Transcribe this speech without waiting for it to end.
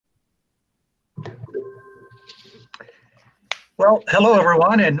Well, hello,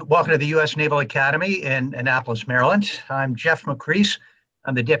 everyone, and welcome to the U.S. Naval Academy in Annapolis, Maryland. I'm Jeff McCrease.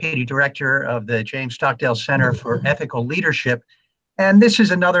 I'm the Deputy Director of the James Stockdale Center for Ethical Leadership, and this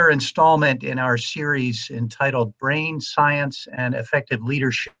is another installment in our series entitled Brain Science and Effective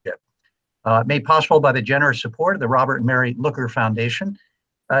Leadership, made possible by the generous support of the Robert and Mary Looker Foundation.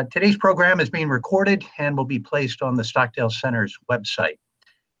 Today's program is being recorded and will be placed on the Stockdale Center's website.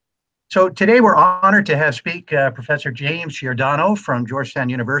 So today we're honored to have speak Professor James Giordano from Georgetown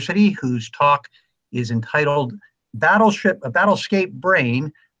University, whose talk is entitled Battlescape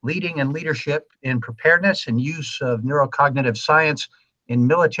Brain, Leading and Leadership in Preparedness and Use of Neurocognitive Science in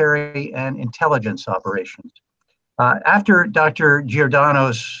Military and Intelligence Operations. After Dr.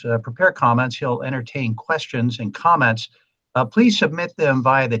 Giordano's prepared comments, he'll entertain questions and comments. Please submit them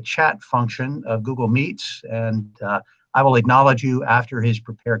via the chat function of Google Meets, and I will acknowledge you after his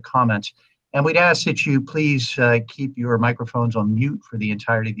prepared comments. And we'd ask that you please keep your microphones on mute for the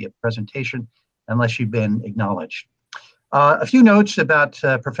entirety of the presentation, unless you've been acknowledged. A few notes about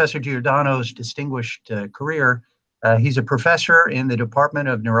Professor Giordano's distinguished career. He's a professor in the Department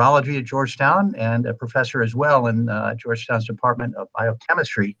of Neurology at Georgetown and a professor as well in Georgetown's Department of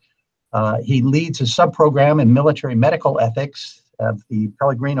Biochemistry. He leads a subprogram in military medical ethics of the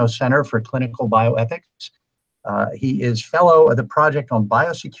Pellegrino Center for Clinical Bioethics. He is fellow of the Project on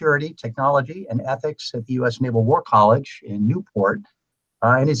Biosecurity, Technology, and Ethics at the U.S. Naval War College in Newport,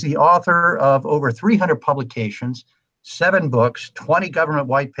 and is the author of over 300 publications, 7 books, 20 government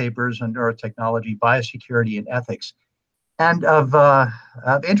white papers on neurotechnology, biosecurity, and ethics. And of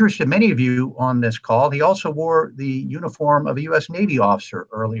interest to many of you on this call, he also wore the uniform of a U.S. Navy officer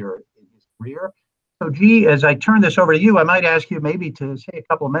earlier in his career. So, G, as I turn this over to you, I might ask you maybe to say a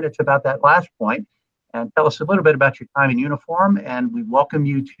couple of minutes about that last point and tell us a little bit about your time in uniform, and we welcome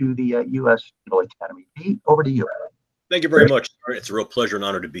you to the U.S. Naval Academy. Pete, over to you. Thank you very much. It's a real pleasure and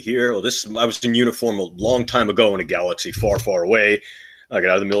honor to be here. Well, I was in uniform a long time ago in a galaxy far, far away. I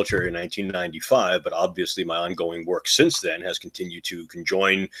got out of the military in 1995, but obviously my ongoing work since then has continued to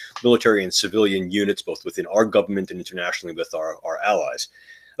conjoin military and civilian units, both within our government and internationally with our allies.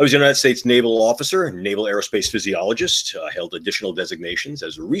 I was a United States naval officer, naval aerospace physiologist. I held additional designations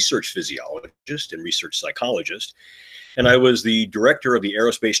as a research physiologist and research psychologist. And I was the director of the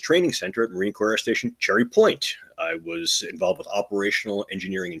Aerospace Training Center at Marine Corps Air Station Cherry Point. I was involved with operational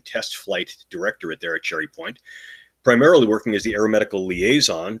engineering and test flight directorate there at Cherry Point, primarily working as the aeromedical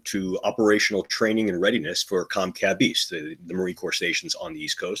liaison to operational training and readiness for COMCAB East, the Marine Corps stations on the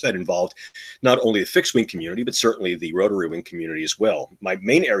East Coast. That involved not only the fixed wing community, but certainly the rotary wing community as well. My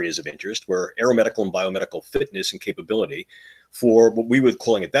main areas of interest were aeromedical and biomedical fitness and capability for what we were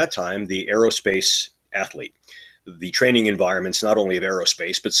calling at that time the aerospace athlete. The training environments, not only of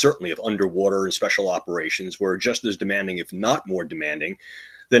aerospace, but certainly of underwater and special operations, were just as demanding, if not more demanding,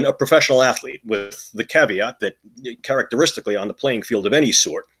 than a professional athlete, with the caveat that characteristically on the playing field of any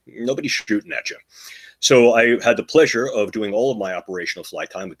sort, nobody's shooting at you. So I had the pleasure of doing all of my operational flight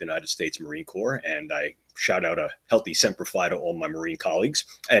time with the United States Marine Corps, and I shout out a healthy Semper Fi to all my Marine colleagues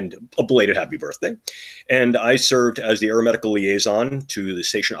and a belated happy birthday. And I served as the aeromedical liaison to the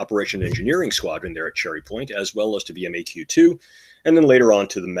Station Operation Engineering Squadron there at Cherry Point, as well as to VMAQ2, and then later on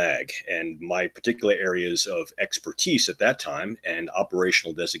to the MAG. And my particular areas of expertise at that time and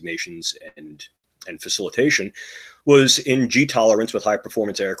operational designations and facilitation was in G tolerance with high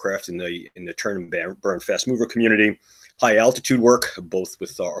performance aircraft in the turn and burn fast mover community, high altitude work, both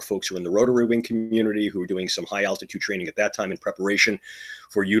with our folks who are in the rotary wing community who were doing some high altitude training at that time in preparation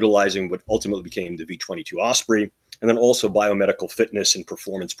for utilizing what ultimately became the V-22 Osprey, and then also biomedical fitness and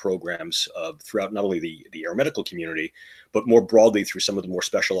performance programs throughout not only the aeromedical community, but more broadly through some of the more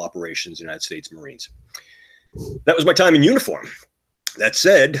special operations in the United States Marines. That was my time in uniform. That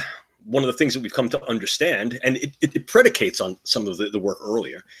said, one of the things that we've come to understand, and it predicates on some of the work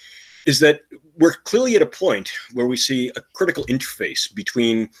earlier, is that we're clearly at a point where we see a critical interface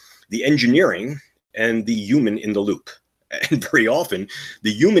between the engineering and the human in the loop. And very often,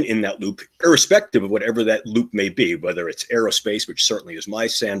 the human in that loop, irrespective of whatever that loop may be, whether it's aerospace, which certainly is my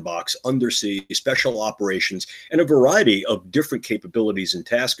sandbox, undersea, special operations, and a variety of different capabilities and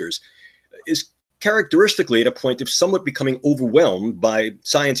taskers, is characteristically at a point of somewhat becoming overwhelmed by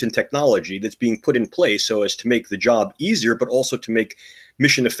science and technology that's being put in place so as to make the job easier, but also to make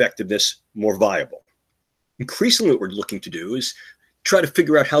mission effectiveness more viable. Increasingly, what we're looking to do is try to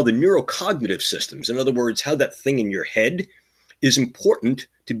figure out how the neurocognitive systems, in other words, how that thing in your head is important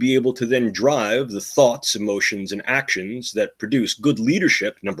to be able to then drive the thoughts, emotions, and actions that produce good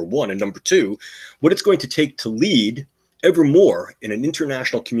leadership, number one, and number two, what it's going to take to lead ever more in an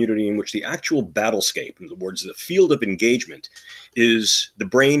international community in which the actual battlescape, in other words, the field of engagement, is the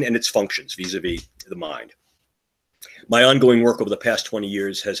brain and its functions vis-a-vis the mind. My ongoing work over the past 20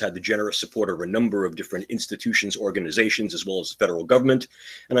 years has had the generous support of a number of different institutions, organizations, as well as the federal government,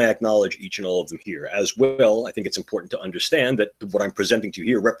 and I acknowledge each and all of them here. As well, I think it's important to understand that what I'm presenting to you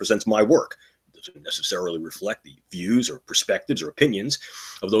here represents my work. It doesn't necessarily reflect the views or perspectives or opinions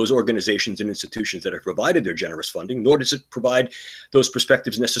of those organizations and institutions that have provided their generous funding, nor does it provide those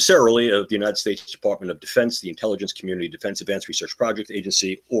perspectives necessarily of the United States Department of Defense, the Intelligence Community, Defense Advanced Research Project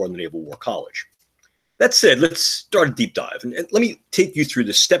Agency, or the Naval War College. That said, let's start a deep dive. And let me take you through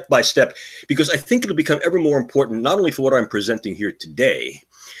this step by step, because I think it'll become ever more important, not only for what I'm presenting here today,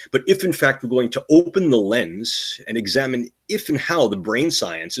 but if in fact we're going to open the lens and examine if and how the brain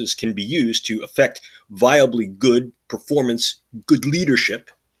sciences can be used to affect viably good performance, good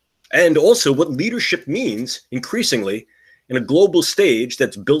leadership, and also what leadership means increasingly in a global stage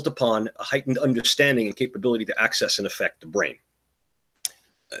that's built upon a heightened understanding and capability to access and affect the brain.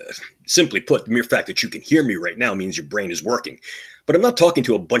 Simply put, the mere fact that you can hear me right now means your brain is working. But I'm not talking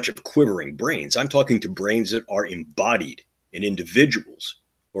to a bunch of quivering brains. I'm talking to brains that are embodied in individuals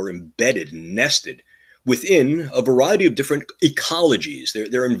or embedded and nested within a variety of different ecologies,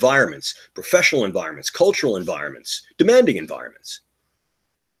 their environments, professional environments, cultural environments, demanding environments.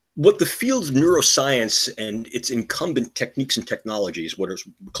 What the field of neuroscience and its incumbent techniques and technologies, what is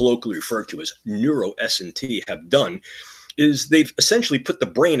colloquially referred to as neuro-S&T, have done is they've essentially put the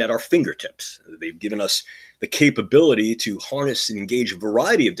brain at our fingertips. They've given us the capability to harness and engage a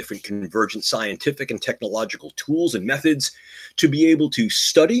variety of different convergent scientific and technological tools and methods to be able to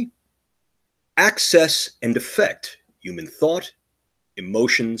study, access, and affect human thought,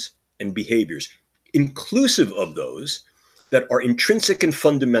 emotions, and behaviors, inclusive of those that are intrinsic and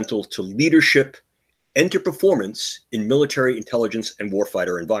fundamental to leadership and to performance in military intelligence and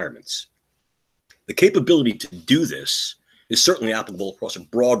warfighter environments. The capability to do this is certainly applicable across a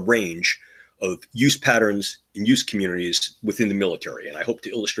broad range of use patterns and use communities within the military, and I hope to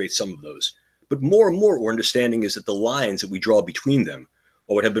illustrate some of those. But more and more we're understanding is that the lines that we draw between them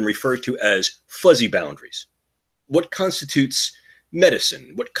are what have been referred to as fuzzy boundaries. What constitutes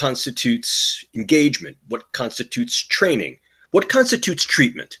medicine? What constitutes engagement? What constitutes training? What constitutes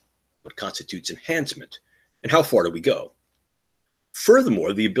treatment? What constitutes enhancement? And how far do we go?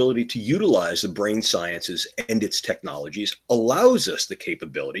 Furthermore, the ability to utilize the brain sciences and its technologies allows us the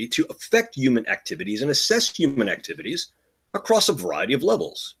capability to affect human activities and assess human activities across a variety of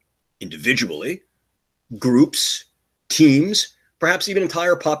levels, individually, groups, teams, perhaps even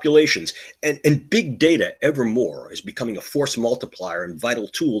entire populations. And big data evermore is becoming a force multiplier and vital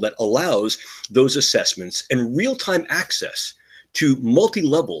tool that allows those assessments and real-time access to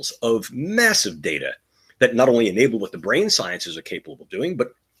multi-levels of massive data that not only enable what the brain sciences are capable of doing,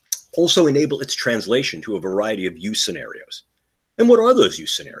 but also enable its translation to a variety of use scenarios. And what are those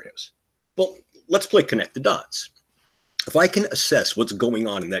use scenarios? Well, let's play connect the dots. If I can assess what's going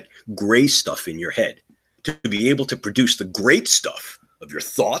on in that gray stuff in your head to be able to produce the great stuff of your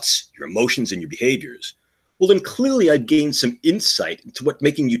thoughts, your emotions, and your behaviors, well, then clearly I've gained some insight into what's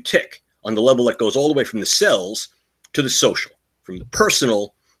making you tick on the level that goes all the way from the cells to the social, from the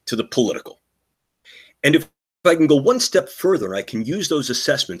personal to the political. And if I can go one step further, I can use those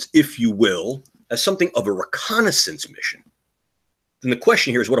assessments, if you will, as something of a reconnaissance mission. Then the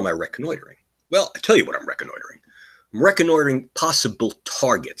question here is, what am I reconnoitering? Well, I tell you what I'm reconnoitering. I'm reconnoitering possible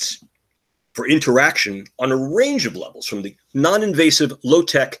targets for interaction on a range of levels, from the non-invasive,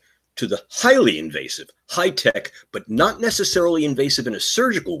 low-tech, to the highly invasive, high-tech, but not necessarily invasive in a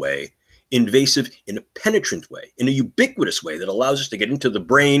surgical way, invasive in a penetrant way, in a ubiquitous way that allows us to get into the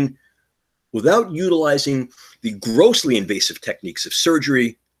brain without utilizing the grossly invasive techniques of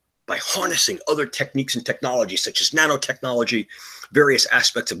surgery, by harnessing other techniques and technologies such as nanotechnology, various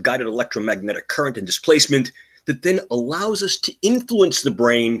aspects of guided electromagnetic current and displacement, that then allows us to influence the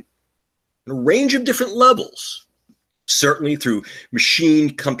brain on a range of different levels, certainly through machine,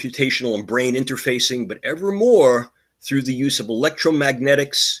 computational, and brain interfacing, but ever more through the use of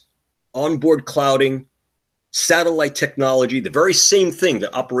electromagnetics, onboard clouding, satellite technology. The very same thing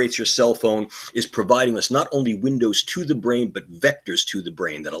that operates your cell phone is providing us not only windows to the brain, but vectors to the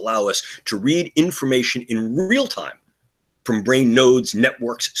brain that allow us to read information in real time from brain nodes,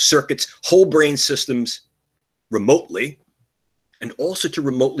 networks, circuits, whole brain systems remotely, and also to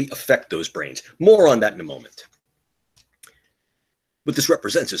remotely affect those brains. More on that in a moment. What this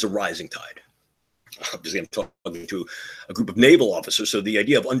represents is a rising tide. Obviously, I'm talking to a group of naval officers, so the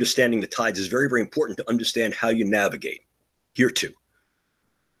idea of understanding the tides is very, very important to understand how you navigate. Here too.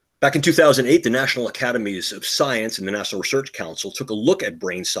 Back in 2008, the National Academies of Science and the National Research Council took a look at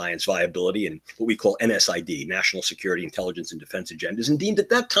brain science viability and what we call NSID, National Security, Intelligence, and Defense agendas, and deemed at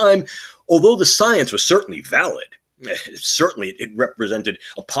that time, although the science was certainly valid, certainly it represented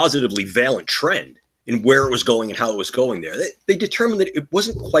a positively valent trend in where it was going and how it was going there. They determined that it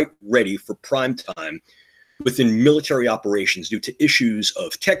wasn't quite ready for prime time within military operations due to issues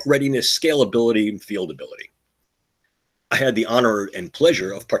of tech readiness, scalability, and fieldability. I had the honor and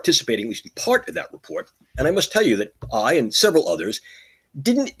pleasure of participating at least in part of that report, and I must tell you that I and several others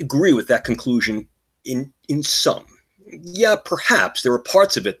didn't agree with that conclusion in some. Yeah, perhaps there were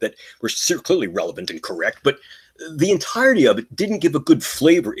parts of it that were clearly relevant and correct, but the entirety of it didn't give a good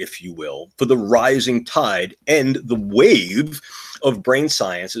flavor, if you will, for the rising tide and the wave of brain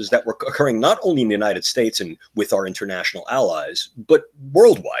sciences that were occurring not only in the United States and with our international allies, but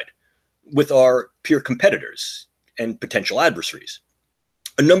worldwide with our peer competitors and potential adversaries.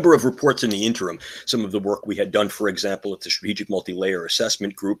 A number of reports in the interim, some of the work we had done, for example, at the Strategic Multi-Layer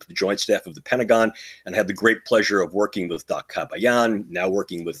Assessment Group, the Joint Staff of the Pentagon, and I had the great pleasure of working with Dr. Kabayan, now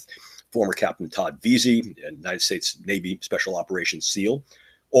working with former Captain Todd Veazey, United States Navy Special Operations SEAL,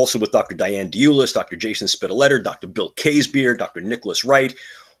 also with Dr. Diane Deulis, Dr. Jason Spitaletto, Dr. Bill Casebeer, Dr. Nicholas Wright,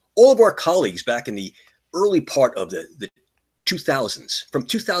 all of our colleagues back in the early part of the 2000s, from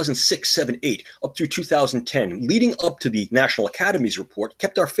 2006, 7, 8, up through 2010, leading up to the National Academies report,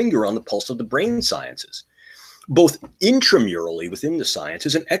 kept our finger on the pulse of the brain sciences, both intramurally within the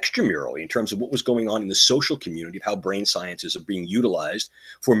sciences and extramurally in terms of what was going on in the social community, of how brain sciences are being utilized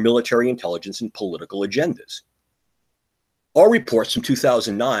for military intelligence and political agendas. Our reports from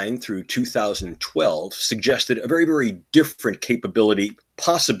 2009 through 2012 suggested a very, very different capability,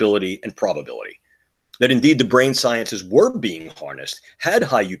 possibility, and probability. That indeed the brain sciences were being harnessed, had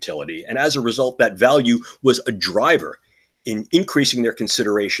high utility, and as a result, that value was a driver in increasing their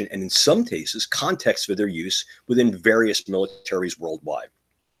consideration and in some cases, context for their use within various militaries worldwide.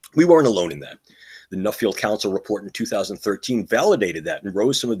 We weren't alone in that. The Nuffield Council report in 2013 validated that and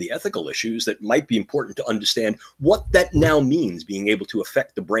rose some of the ethical issues that might be important to understand what that now means, being able to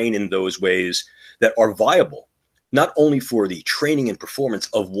affect the brain in those ways that are viable, not only for the training and performance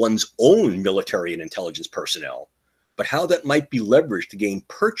of one's own military and intelligence personnel, but how that might be leveraged to gain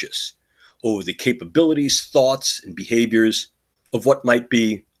purchase over the capabilities, thoughts, and behaviors of what might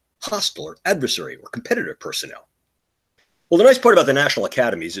be hostile or adversary or competitive personnel. Well, the nice part about the National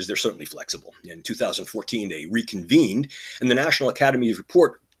Academies is they're certainly flexible. In 2014, they reconvened, and the National Academies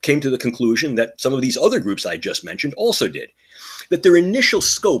report came to the conclusion that some of these other groups I just mentioned also did, that their initial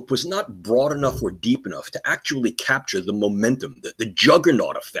scope was not broad enough or deep enough to actually capture the momentum, the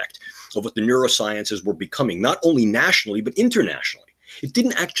juggernaut effect of what the neurosciences were becoming, not only nationally, but internationally. It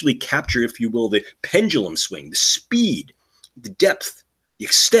didn't actually capture, if you will, the pendulum swing, the speed, the depth, the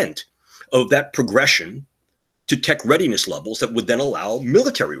extent of that progression to tech readiness levels that would then allow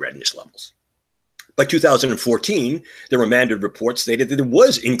military readiness levels. By 2014, the remanded report stated that there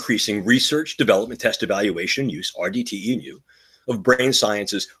was increasing research, development, test, evaluation, use, RDT&U, of brain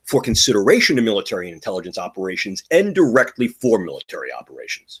sciences for consideration in military and intelligence operations and directly for military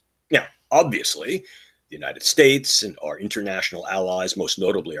operations. Now, obviously, the United States and our international allies, most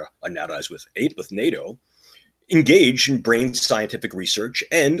notably our allies with NATO, engage in brain scientific research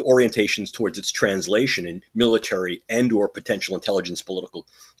and orientations towards its translation in military and or potential intelligence political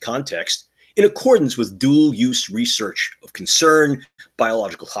context in accordance with dual-use research of concern,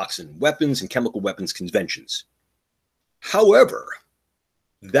 biological toxin weapons, and chemical weapons conventions. However,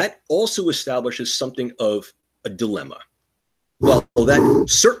 that also establishes something of a dilemma. Well, that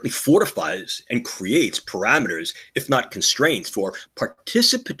certainly fortifies and creates parameters, if not constraints, for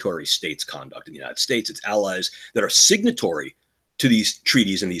participatory states' conduct in the United States, its allies that are signatory to these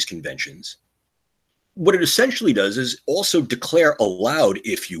treaties and these conventions. What it essentially does is also declare aloud,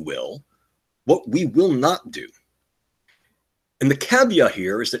 if you will, what we will not do. And the caveat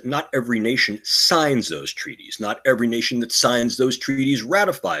here is that not every nation signs those treaties. Not every nation that signs those treaties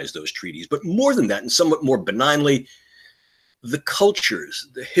ratifies those treaties. But more than that, and somewhat more benignly, the cultures,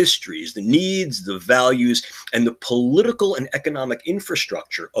 the histories, the needs, the values, and the political and economic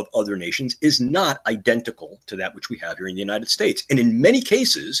infrastructure of other nations is not identical to that which we have here in the United States. And in many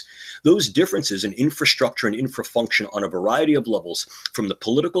cases, those differences in infrastructure and infrafunction on a variety of levels, from the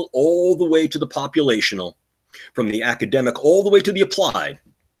political all the way to the populational, from the academic all the way to the applied,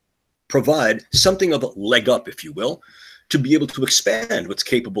 provide something of a leg up, if you will, to be able to expand what's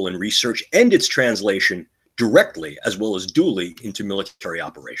capable in research and its translation directly as well as dually into military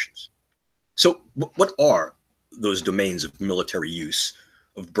operations. So what are those domains of military use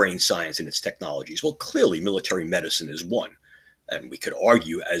of brain science and its technologies? Well, clearly military medicine is one. And we could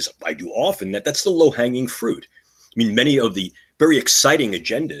argue, as I do often, that that's the low-hanging fruit. I mean, many of the very exciting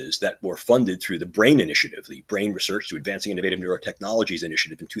agendas that were funded through the BRAIN initiative, the Brain Research to Advancing Innovative Neurotechnologies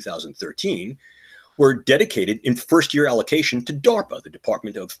initiative in 2013, were dedicated in first-year allocation to DARPA, the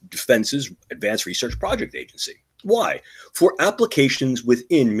Department of Defense's Advanced Research Project Agency. Why? For applications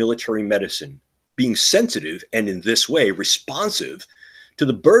within military medicine, being sensitive and in this way responsive to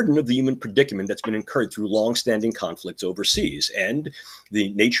the burden of the human predicament that's been incurred through long-standing conflicts overseas and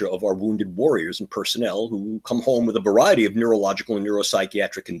the nature of our wounded warriors and personnel who come home with a variety of neurological and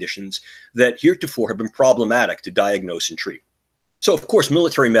neuropsychiatric conditions that heretofore have been problematic to diagnose and treat. So, of course,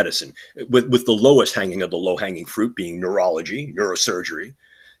 military medicine, with the lowest hanging of the low-hanging fruit being neurology, neurosurgery,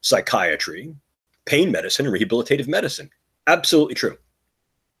 psychiatry, pain medicine, and rehabilitative medicine. Absolutely true.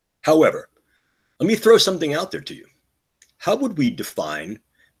 However, let me throw something out there to you. How would we define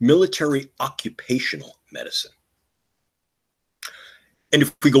military occupational medicine? And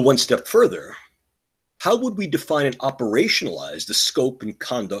if we go one step further, how would we define and operationalize the scope and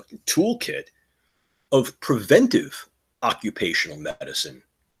conduct and toolkit of preventive occupational medicine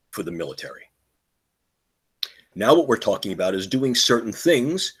for the military? Now what we're talking about is doing certain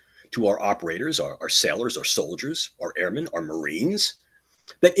things to our operators, our sailors, our soldiers, our airmen, our Marines,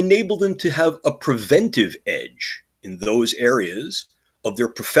 that enable them to have a preventive edge in those areas of their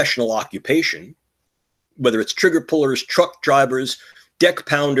professional occupation, whether it's trigger pullers, truck drivers, deck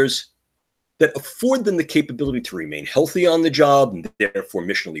pounders, that afford them the capability to remain healthy on the job and therefore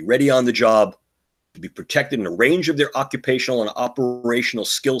missionally ready on the job, to be protected in a range of their occupational and operational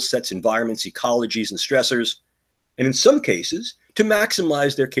skill sets, environments, ecologies, and stressors, and in some cases, to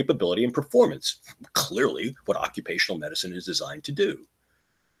maximize their capability and performance. Clearly, what occupational medicine is designed to do.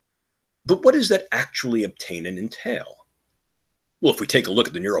 But what does that actually obtain and entail? Well, if we take a look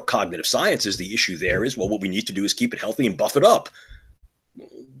at the neurocognitive sciences, the issue there is, well, what we need to do is keep it healthy and buff it up.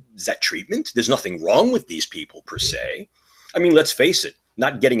 Is that treatment? There's nothing wrong with these people per se. I mean, let's face it,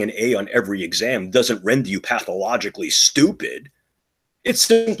 not getting an A on every exam doesn't render you pathologically stupid. It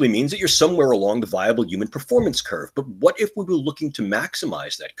simply means that you're somewhere along the viable human performance curve. But what if we were looking to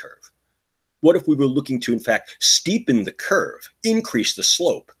maximize that curve? What if we were looking to, in fact, steepen the curve, increase the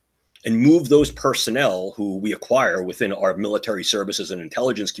slope, and move those personnel who we acquire within our military services and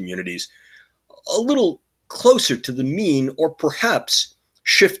intelligence communities a little closer to the mean, or perhaps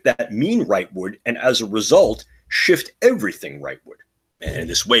shift that mean rightward, and as a result, shift everything rightward? And in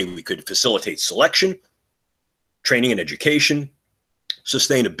this way, we could facilitate selection, training and education,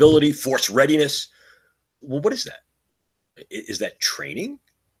 sustainability, force readiness. Well, what is that? Is that training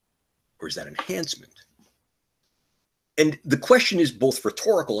or is that enhancement? And the question is both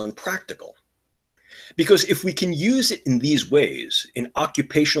rhetorical and practical. Because if we can use it in these ways, in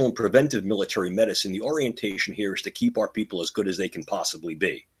occupational and preventive military medicine, the orientation here is to keep our people as good as they can possibly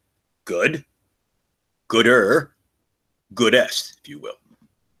be. Good, gooder, goodest, if you will.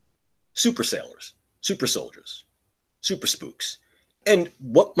 Super sailors, super soldiers, super spooks. And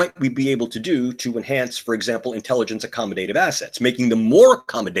what might we be able to do to enhance, for example, intelligence accommodative assets, making them more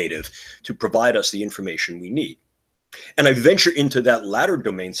accommodative to provide us the information we need? And I venture into that latter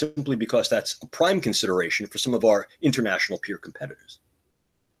domain simply because that's a prime consideration for some of our international peer competitors.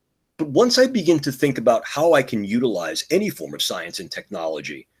 But once I begin to think about how I can utilize any form of science and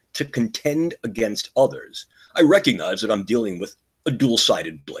technology to contend against others, I recognize that I'm dealing with a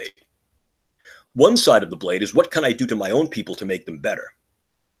dual-sided blade. One side of the blade is, what can I do to my own people to make them better?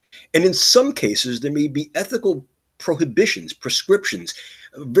 And in some cases, there may be ethical prohibitions, prescriptions,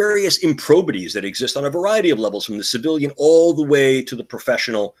 various improprieties that exist on a variety of levels, from the civilian all the way to the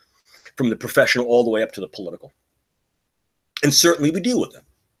professional, from the professional all the way up to the political. And certainly we deal with them.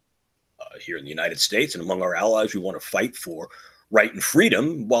 Here in the United States and among our allies, we want to fight for right and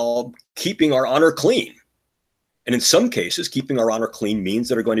freedom while keeping our honor clean. And in some cases, keeping our honor clean means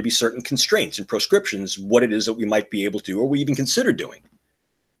there are going to be certain constraints and proscriptions, what it is that we might be able to do or we even consider doing.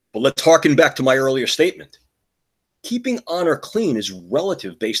 But let's harken back to my earlier statement. Keeping honor clean is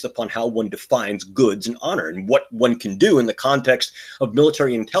relative based upon how one defines goods and honor and what one can do in the context of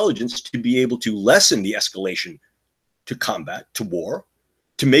military intelligence to be able to lessen the escalation to combat, to war,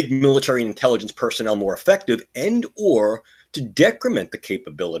 to make military intelligence personnel more effective, and or to decrement the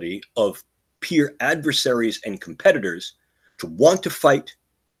capability of peer adversaries and competitors to want to fight,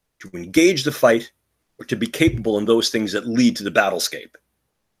 to engage the fight, or to be capable in those things that lead to the battlescape.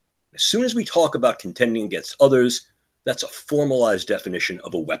 As soon as we talk about contending against others, that's a formalized definition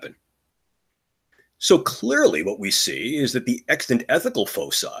of a weapon. So clearly what we see is that the extant ethical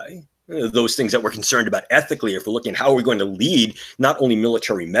foci those things that we're concerned about ethically, if we're looking at how we're going to lead not only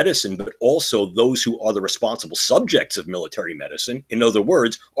military medicine, but also those who are the responsible subjects of military medicine, in other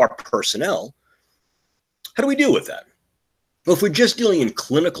words, our personnel, how do we deal with that? Well, if we're just dealing in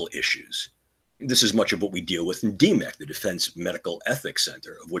clinical issues, this is much of what we deal with in DMEC, the Defense Medical Ethics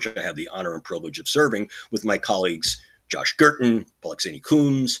Center, of which I have the honor and privilege of serving with my colleagues Josh Girton, Polixeni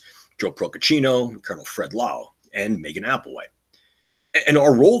Coombs, Joe Procaccino, Colonel Fred Lau, and Megan Applewhite. And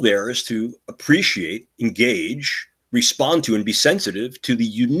our role there is to appreciate, engage, respond to, and be sensitive to the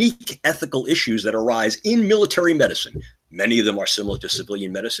unique ethical issues that arise in military medicine. Many of them are similar to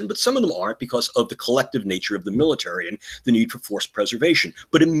civilian medicine, but some of them aren't because of the collective nature of the military and the need for force preservation.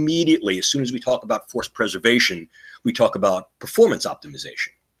 But immediately, as soon as we talk about force preservation, we talk about performance optimization,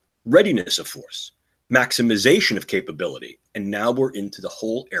 readiness of force, maximization of capability. And now we're into the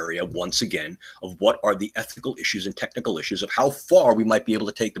whole area, once again, of what are the ethical issues and technical issues of how far we might be able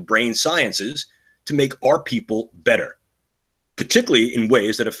to take the brain sciences to make our people better, particularly in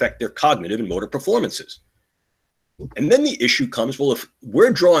ways that affect their cognitive and motor performances. And then the issue comes, well, if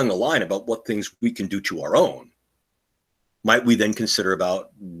we're drawing a line about what things we can do to our own, might we then consider about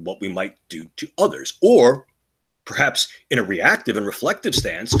what we might do to others? Or perhaps in a reactive and reflective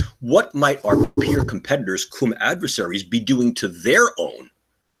stance, what might our peer competitors, cum adversaries, be doing to their own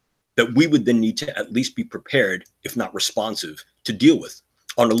that we would then need to at least be prepared, if not responsive, to deal with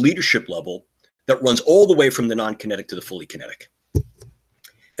on a leadership level that runs all the way from the non-kinetic to the fully kinetic?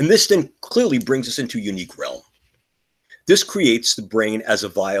 And this then clearly brings us into a unique realm. This creates the brain as a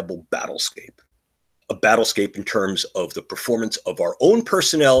viable battlescape in terms of the performance of our own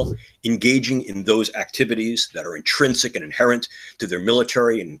personnel engaging in those activities that are intrinsic and inherent to their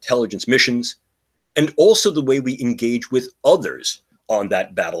military and intelligence missions, and also the way we engage with others on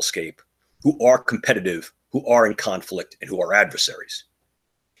that battlescape who are competitive, who are in conflict, and who are adversaries.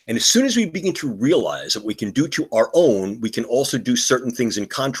 And as soon as we begin to realize that we can do to our own, we can also do certain things in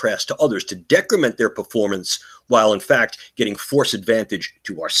contrast to others to decrement their performance, while in fact getting force advantage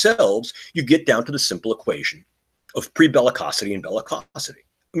to ourselves, you get down to the simple equation of pre-bellicosity and bellicosity.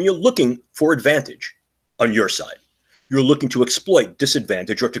 I mean, you're looking for advantage on your side. You're looking to exploit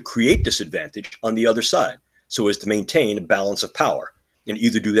disadvantage or to create disadvantage on the other side, so as to maintain a balance of power, and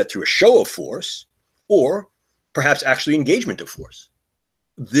either do that through a show of force or perhaps actually engagement of force.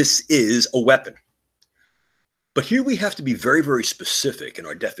 This is a weapon. But here we have to be very, very specific in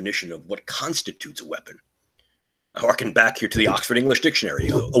our definition of what constitutes a weapon. I harken back here to the Oxford English Dictionary.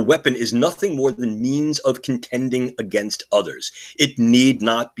 A weapon is nothing more than means of contending against others. It need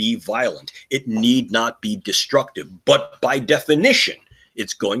not be violent. It need not be destructive. But by definition,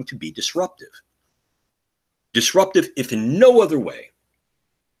 it's going to be disruptive. Disruptive, if in no other way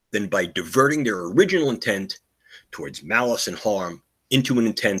than by diverting their original intent towards malice and harm into an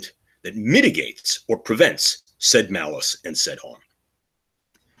intent that mitigates or prevents said malice and said harm.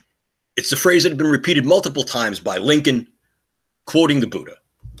 It's the phrase that had been repeated multiple times by Lincoln, quoting the Buddha.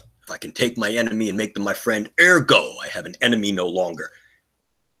 If I can take my enemy and make them my friend, ergo, I have an enemy no longer.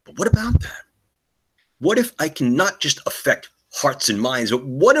 But what about that? What if I can not just affect hearts and minds, but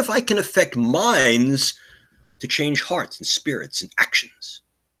what if I can affect minds to change hearts and spirits and actions?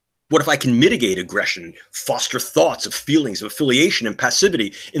 What if I can mitigate aggression, foster thoughts of feelings of affiliation and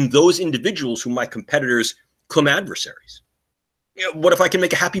passivity in those individuals who my competitors cum adversaries? What if I can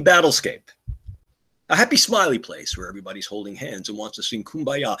make a happy battlescape, a happy smiley place where everybody's holding hands and wants to sing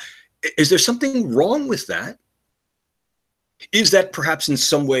Kumbaya? Is there something wrong with that? Is that perhaps in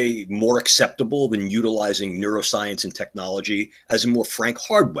some way more acceptable than utilizing neuroscience and technology as a more frank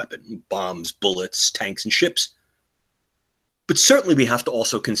hard weapon, bombs, bullets, tanks, and ships? But certainly we have to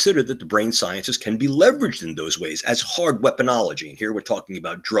also consider that the brain sciences can be leveraged in those ways as hard weaponology. And here we're talking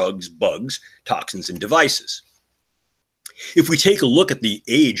about drugs, bugs, toxins, and devices. If we take a look at the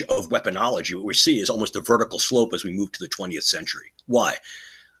age of weaponology, what we see is almost a vertical slope as we move to the 20th century. Why?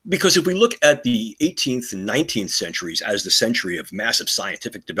 Because if we look at the 18th and 19th centuries as the century of massive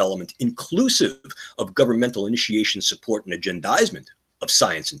scientific development, inclusive of governmental initiation, support, and agendizement of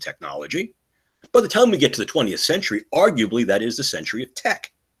science and technology, by the time we get to the 20th century, arguably that is the century of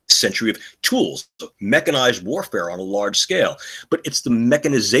tech, century of tools, of mechanized warfare on a large scale. But it's the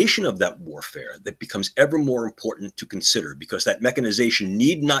mechanization of that warfare that becomes ever more important to consider, because that mechanization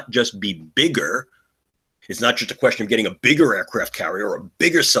need not just be bigger. It's not just a question of getting a bigger aircraft carrier or a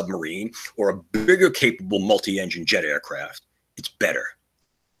bigger submarine or a bigger capable multi-engine jet aircraft. It's better.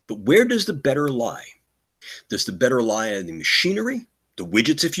 But where does the better lie? Does the better lie in the machinery, the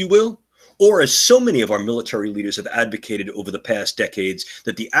widgets, if you will? Or, as so many of our military leaders have advocated over the past decades,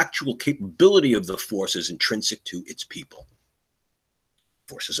 that the actual capability of the force is intrinsic to its people?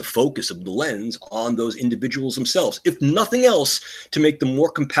 force, as a focus of the lens on those individuals themselves, if nothing else, to make them more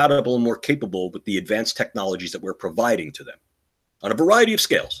compatible and more capable with the advanced technologies that we're providing to them on a variety of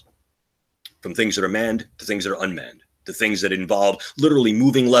scales, from things that are manned to things that are unmanned, to things that involve literally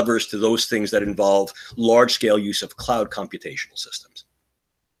moving levers to those things that involve large-scale use of cloud computational systems.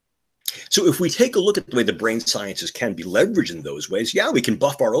 So if we take a look at the way the brain sciences can be leveraged in those ways, yeah, we can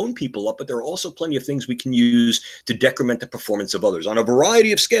buff our own people up, but there are also plenty of things we can use to decrement the performance of others on a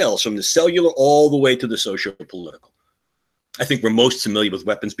variety of scales, from the cellular all the way to the socio-political. I think we're most familiar with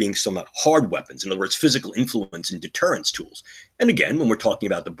weapons being somewhat hard weapons, in other words, physical influence and deterrence tools. And again, when we're talking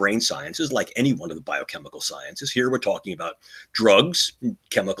about the brain sciences, like any one of the biochemical sciences, here we're talking about drugs,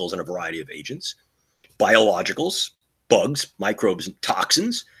 chemicals, and a variety of agents, biologicals, bugs, microbes, and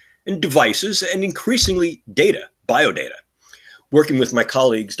toxins, and devices, and increasingly data, biodata. Working with my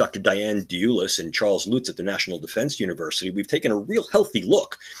colleagues, Dr. Diane Diulis and Charles Lutz at the National Defense University, we've taken a real healthy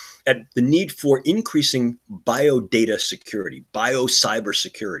look at the need for increasing biodata security,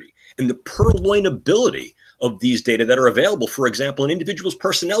 biocybersecurity, and the purloinability of these data that are available, for example, in individuals'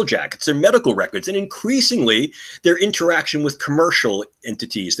 personnel jackets, their medical records, and increasingly their interaction with commercial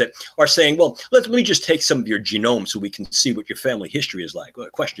entities that are saying, well, let me just take some of your genome so we can see what your family history is like. Well,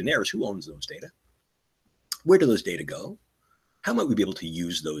 the question there is, who owns those data? Where do those data go? How might we be able to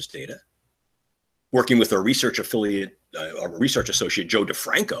use those data? Working with our research affiliate, our research associate, Joe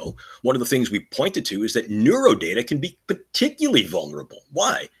DeFranco, one of the things we pointed to is that neurodata can be particularly vulnerable.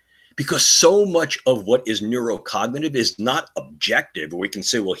 Why? Because so much of what is neurocognitive is not objective, where we can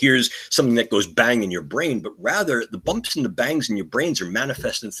say, well, here's something that goes bang in your brain, but rather the bumps and the bangs in your brains are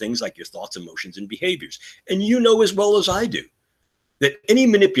manifest in things like your thoughts, emotions, and behaviors. And you know as well as I do that any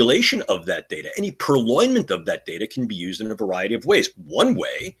manipulation of that data, any purloinment of that data can be used in a variety of ways. One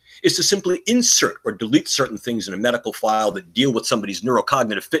way is to simply insert or delete certain things in a medical file that deal with somebody's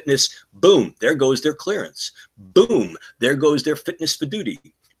neurocognitive fitness. Boom, there goes their clearance. Boom, there goes their fitness for duty.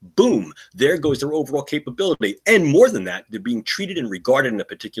 Boom, there goes their overall capability. And more than that, they're being treated and regarded in a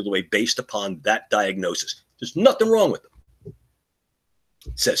particular way based upon that diagnosis. There's nothing wrong with them.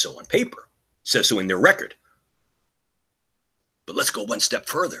 It says so on paper, it says so in their record. But let's go one step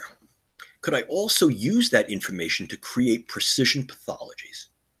further. Could I also use that information to create precision pathologies?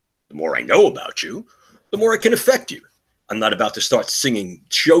 The more I know about you, the more it can affect you. I'm not about to start singing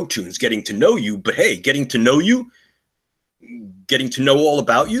show tunes, getting to know you, but hey, getting to know you, getting to know all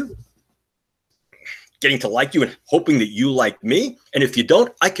about you, getting to like you and hoping that you like me. And if you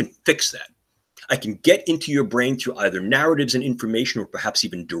don't, I can fix that. I can get into your brain through either narratives and information or perhaps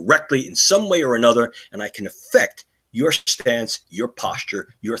even directly in some way or another, and I can affect your stance, your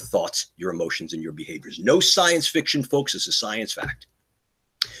posture, your thoughts, your emotions, and your behaviors. No science fiction, folks. It's a science fact.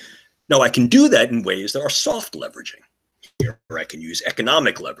 Now, I can do that in ways that are soft leveraging. Here, I can use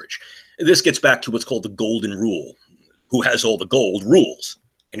economic leverage. This gets back to what's called the golden rule. Who has all the gold rules.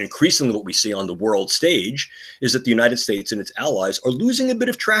 And increasingly what we see on the world stage is that the United States and its allies are losing a bit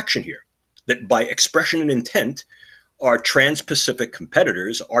of traction here. That by expression and intent, our trans-Pacific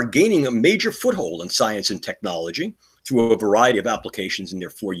competitors are gaining a major foothold in science and technology through a variety of applications in their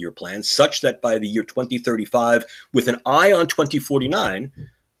 4-year plans, such that by the year 2035, with an eye on 2049,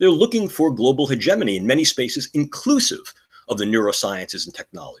 they're looking for global hegemony in many spaces, inclusive of the neurosciences and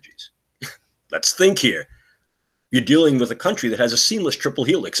technologies. Let's think here. You're dealing with a country that has a seamless triple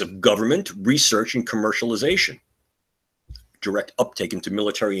helix of government, research, and commercialization. Direct uptake into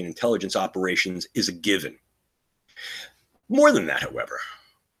military and intelligence operations is a given. More than that, however,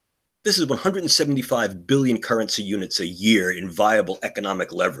 this is 175 billion currency units a year in viable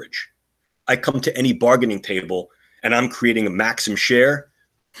economic leverage. I come to any bargaining table and I'm creating a maximum share.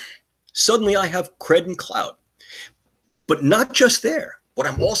 Suddenly I have cred and clout. But not just there. What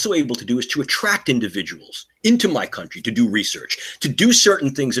I'm also able to do is to attract individuals into my country to do research, to do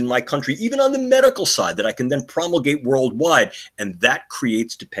certain things in my country, even on the medical side, that I can then promulgate worldwide. And that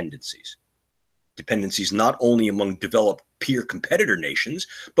creates dependencies. Dependencies not only among developed peer competitor nations,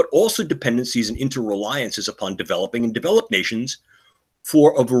 but also dependencies and interreliances upon developing and developed nations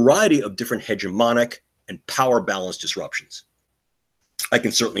for a variety of different hegemonic and power balance disruptions. I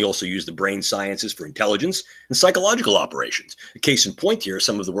can certainly also use the brain sciences for intelligence and psychological operations. A case in point here is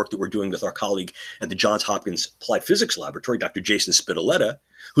some of the work that we're doing with our colleague at the Johns Hopkins Applied Physics Laboratory, Dr. Jason Spitoletta,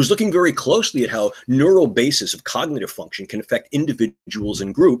 who's looking very closely at how neural basis of cognitive function can affect individuals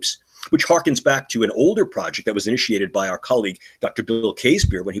and groups, which harkens back to an older project that was initiated by our colleague, Dr. Bill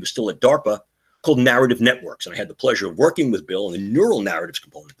Casebeer, when he was still at DARPA, called narrative networks. And I had the pleasure of working with Bill on the neural narratives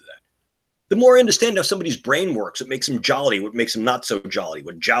component of that. The more I understand how somebody's brain works, what makes them jolly, what makes them not so jolly,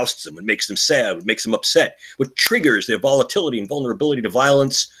 what jousts them, what makes them sad, what makes them upset, what triggers their volatility and vulnerability to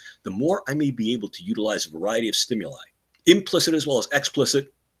violence, the more I may be able to utilize a variety of stimuli, implicit as well as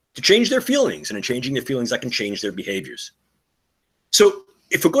explicit, to change their feelings. And in changing their feelings, I can change their behaviors. So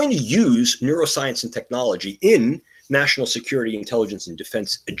if we're going to use neuroscience and technology in national security, intelligence, and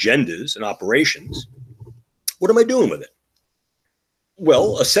defense agendas and operations, what am I doing with it?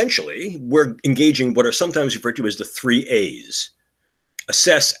 Well, essentially, we're engaging what are sometimes referred to as the 3 A's: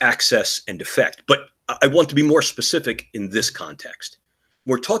 assess, access, and effect. But I want to be more specific in this context.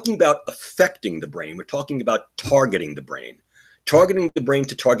 We're talking about affecting the brain. We're talking about targeting the brain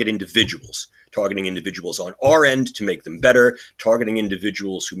to target individuals, targeting individuals on our end to make them better, targeting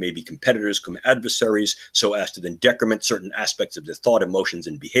individuals who may be competitors, come adversaries, so as to then decrement certain aspects of their thought, emotions,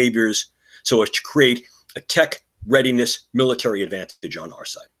 and behaviors, so as to create a tech readiness military advantage on our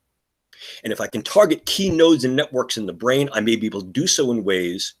side. And if I can target key nodes and networks in the brain, I may be able to do so in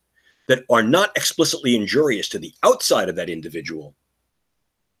ways that are not explicitly injurious to the outside of that individual,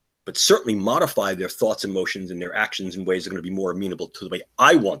 but certainly modify their thoughts, emotions, and their actions in ways that are going to be more amenable to the way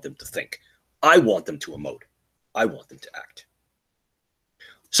I want them to think. I want them to emote. I want them to act.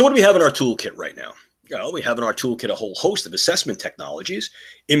 So what do we have in our toolkit right now? Well, we have in our toolkit a whole host of assessment technologies: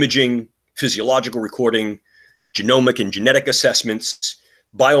 imaging, physiological recording, genomic and genetic assessments,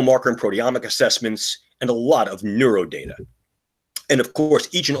 biomarker and proteomic assessments, and a lot of neurodata. And of course,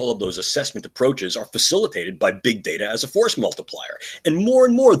 each and all of those assessment approaches are facilitated by big data as a force multiplier. And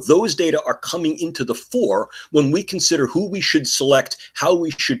more, those data are coming into the fore when we consider who we should select, how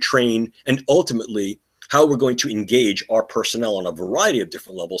we should train, and ultimately how we're going to engage our personnel on a variety of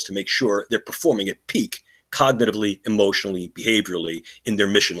different levels to make sure they're performing at peak cognitively, emotionally, behaviorally in their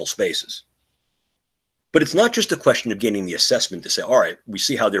missional spaces. But it's not just a question of getting the assessment to say, all right, we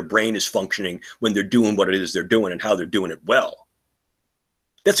see how their brain is functioning when they're doing what it is they're doing and how they're doing it well.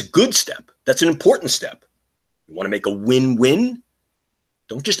 That's a good step. That's an important step. You want to make a win-win?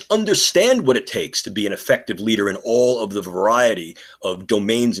 Don't just understand what it takes to be an effective leader in all of the variety of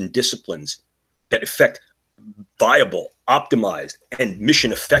domains and disciplines that affect viable, optimized, and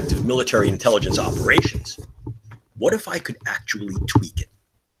mission-effective military intelligence operations. What if I could actually tweak it?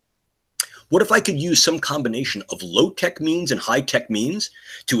 What if I could use some combination of low-tech means and high-tech means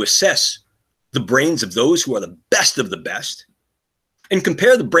to assess the brains of those who are the best of the best, and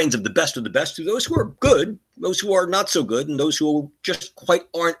compare the brains of the best to those who are good, those who are not so good, and those who just quite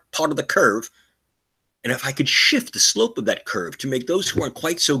aren't part of the curve? And if I could shift the slope of that curve to make those who aren't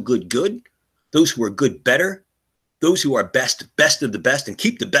quite so good, those who are good better, those who are best of the best, and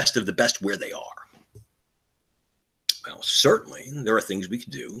keep the best of the best where they are. Well, certainly there are things we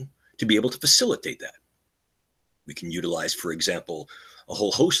could do to be able to facilitate that. We can utilize, for example, a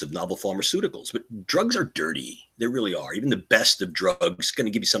whole host of novel pharmaceuticals, but drugs are dirty. They really are. Even the best of drugs is going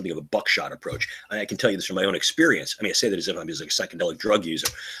to give you something of a buckshot approach. I can tell you this from my own experience. I mean, I say that as if I'm just like a psychedelic drug user.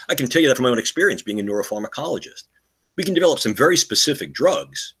 I can tell you that from my own experience being a neuropharmacologist. We can develop some very specific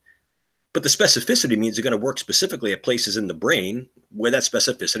drugs, but the specificity means they're going to work specifically at places in the brain where that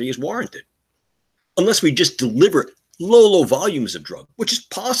specificity is warranted. Unless we just deliver low volumes of drug, which is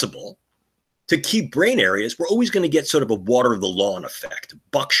possible, to key brain areas, we're always going to get sort of a water of the lawn effect, a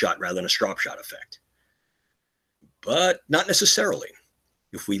buckshot rather than a strop shot effect. But not necessarily.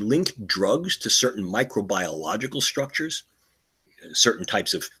 If we link drugs to certain microbiological structures, certain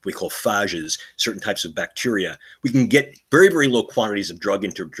types of what we call phages, certain types of bacteria, we can get very, very low quantities of drug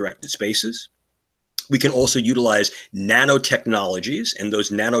into directed spaces. We can also utilize nanotechnologies, and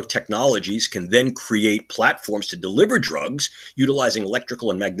those nanotechnologies can then create platforms to deliver drugs utilizing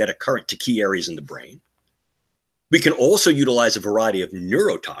electrical and magnetic current to key areas in the brain. We can also utilize a variety of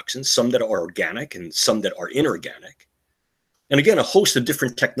neurotoxins, some that are organic and some that are inorganic. And again, a host of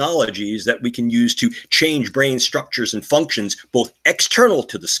different technologies that we can use to change brain structures and functions, both external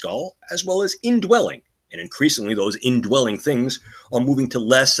to the skull as well as indwelling. And increasingly, those indwelling things are moving to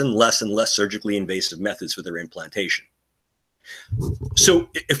less and less surgically invasive methods for their implantation. So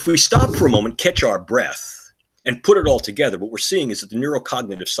if we stop for a moment, catch our breath, and put it all together, what we're seeing is that the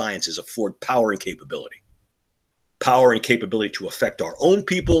neurocognitive sciences afford power and capability. Power and capability to affect our own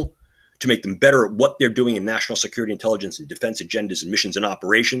people, to make them better at what they're doing in national security, intelligence, and defense agendas and missions and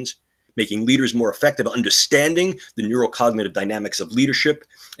operations, making leaders more effective, understanding the neurocognitive dynamics of leadership,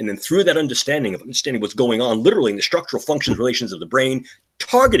 and then through that understanding what's going on literally in the structural functions, relations of the brain,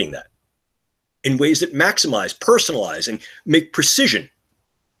 targeting that in ways that maximize, personalize, and make precision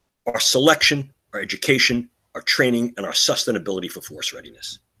our selection, our education, our training, and our sustainability for force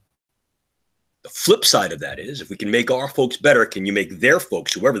readiness. The flip side of that is, if we can make our folks better, can you make their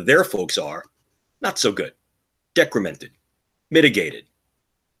folks, whoever their folks are, not so good, decremented, mitigated,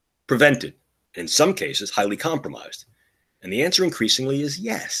 prevented, and in some cases, highly compromised? And the answer increasingly is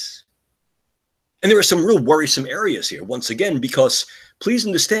yes. And there are some real worrisome areas here, once again, because please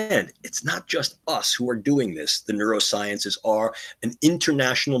understand, it's not just us who are doing this. The neurosciences are an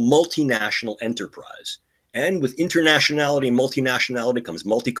international, multinational enterprise. And with internationality and multinationality comes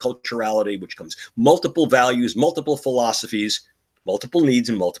multiculturality, which comes multiple values, multiple philosophies, multiple needs,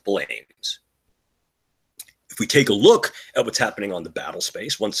 and multiple aims. If we take a look at what's happening on the battle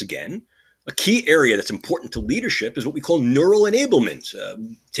space, once again, a key area that's important to leadership is what we call neural enablement,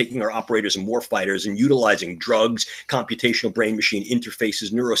 taking our operators and warfighters and utilizing drugs, computational brain-machine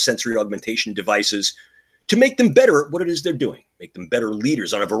interfaces, neurosensory augmentation devices to make them better at what it is they're doing, make them better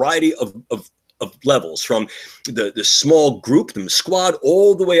leaders on a variety of levels, from the small group, the squad,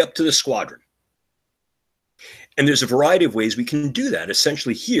 all the way up to the squadron. And there's a variety of ways we can do that.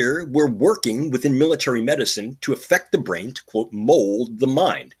 Essentially here, we're working within military medicine to affect the brain, to quote, mold the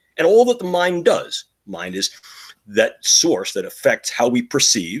mind. And all that the mind does, mind is that source that affects how we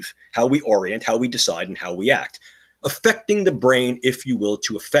perceive, how we orient, how we decide, and how we act. Affecting the brain, if you will,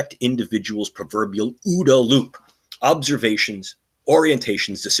 to affect individuals' proverbial OODA loop, observations,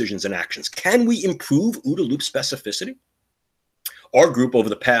 orientations, decisions, and actions. Can we improve OODA loop specificity? Our group over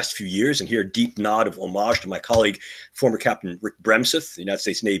the past few years, and here a deep nod of homage to my colleague, former Captain Rick Bremseth, the United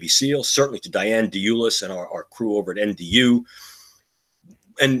States Navy SEAL, certainly to Diane DeUlis and our crew over at NDU,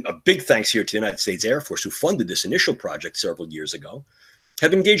 and a big thanks here to the United States Air Force, who funded this initial project several years ago,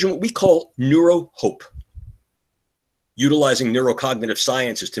 have engaged in what we call NeuroHope, utilizing neurocognitive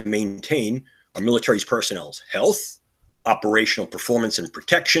sciences to maintain our military's personnel's health, operational performance and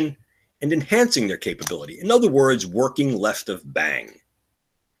protection, and enhancing their capability. In other words, working left of bang,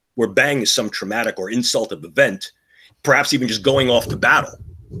 where bang is some traumatic or insultive event, perhaps even just going off to battle.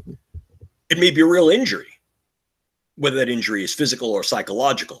 It may be a real injury, whether that injury is physical or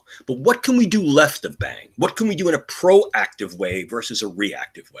psychological. But what can we do left of bang? What can we do in a proactive way versus a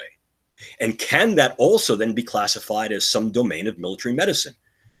reactive way? And can that also then be classified as some domain of military medicine?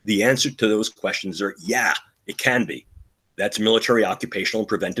 The answer to those questions are, yeah, it can be. That's military occupational and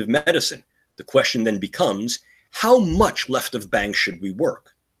preventive medicine. The question then becomes, how much left of bang should we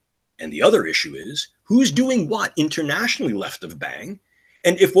work? And the other issue is, who's doing what internationally left of bang?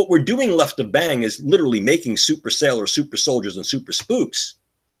 And if what we're doing left of bang is literally making super sailors, super soldiers, and super spooks,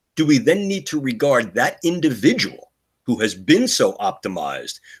 do we then need to regard that individual who has been so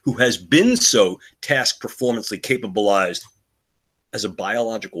optimized, who has been so task performancely capabilized, as a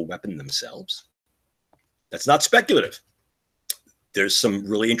biological weapon themselves? That's not speculative. There's some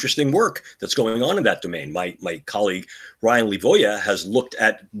really interesting work that's going on in that domain. My colleague, Ryan Livoya, has looked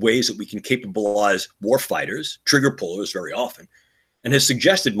at ways that we can capabilize warfighters, trigger pullers very often, and has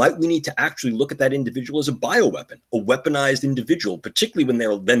suggested, might we need to actually look at that individual as a bioweapon, a weaponized individual, particularly when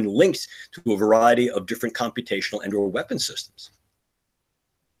they're then linked to a variety of different computational and or weapon systems.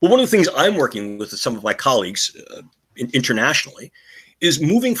 Well, one of the things I'm working with some of my colleagues internationally is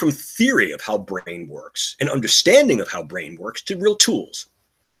moving from theory of how brain works and understanding of how brain works to real tools.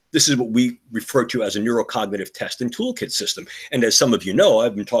 This is what we refer to as a neurocognitive test and toolkit system. And as some of you know,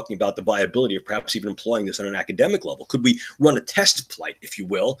 I've been talking about the viability of perhaps even employing this on an academic level. Could we run a test flight, if you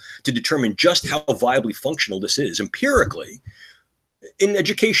will, to determine just how viably functional this is empirically in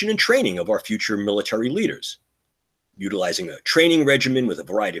education and training of our future military leaders? Utilizing a training regimen with a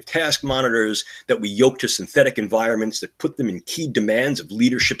variety of task monitors that we yoke to synthetic environments that put them in key demands of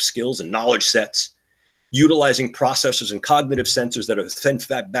leadership skills and knowledge sets, utilizing processors and cognitive sensors that are sent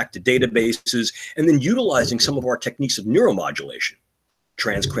back to databases, and then utilizing some of our techniques of neuromodulation,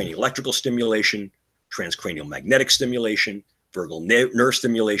 transcranial electrical stimulation, transcranial magnetic stimulation, vagal nerve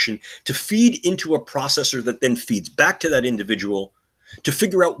stimulation, to feed into a processor that then feeds back to that individual to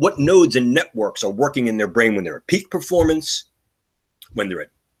figure out what nodes and networks are working in their brain when they're at peak performance, when they're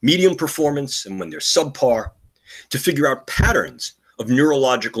at medium performance, and when they're subpar, to figure out patterns of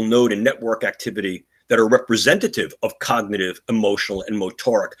neurological node and network activity that are representative of cognitive, emotional, and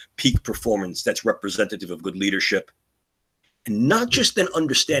motoric peak performance that's representative of good leadership. And not just then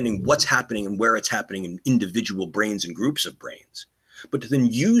understanding what's happening and where it's happening in individual brains and groups of brains, but to then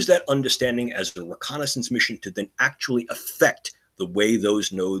use that understanding as a reconnaissance mission to then actually affect the way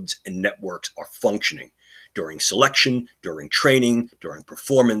those nodes and networks are functioning during selection, during training, during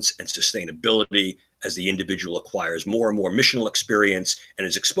performance and sustainability, as the individual acquires more and more missional experience and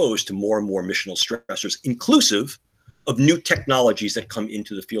is exposed to more and more missional stressors, inclusive of new technologies that come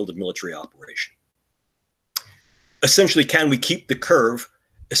into the field of military operation. Essentially, can we keep the curve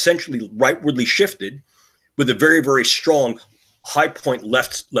essentially rightwardly shifted with a very, very strong high point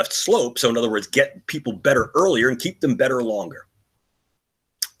left slope. So in other words, get people better earlier and keep them better longer.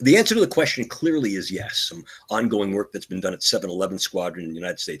 The answer to the question clearly is yes. Some ongoing work that's been done at 711 Squadron in the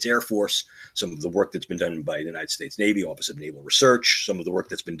United States Air Force, some of the work that's been done by the United States Navy, Office of Naval Research, some of the work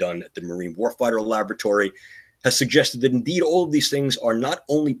that's been done at the Marine Warfighter Laboratory has suggested that indeed all of these things are not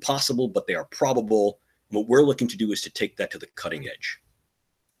only possible, but they are probable. And what we're looking to do is to take that to the cutting edge.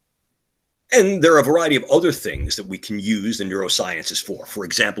 And there are a variety of other things that we can use the neurosciences for. For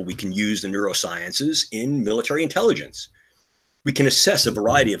example, we can use the neurosciences in military intelligence. We can assess a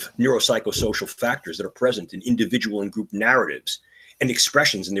variety of neuropsychosocial factors that are present in individual and group narratives and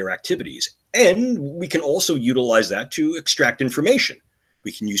expressions in their activities. And we can also utilize that to extract information.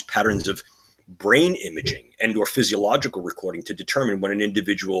 We can use patterns of brain imaging and or physiological recording to determine when an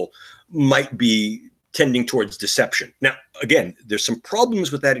individual might be tending towards deception. Now, again, there's some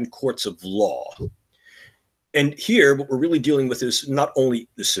problems with that in courts of law. And here, what we're really dealing with is not only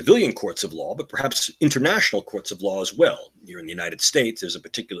the civilian courts of law, but perhaps international courts of law as well. Here in the United States, there's a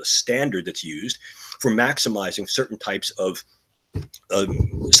particular standard that's used for maximizing certain types of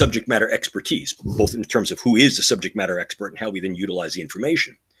subject matter expertise, both in terms of who is the subject matter expert and how we then utilize the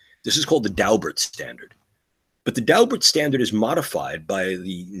information. This is called the Daubert standard. But the Daubert standard is modified by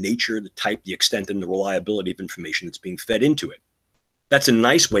the nature, the type, the extent, and the reliability of information that's being fed into it. That's a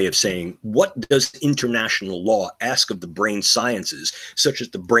nice way of saying, what does international law ask of the brain sciences, such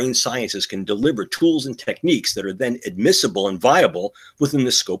that the brain sciences can deliver tools and techniques that are then admissible and viable within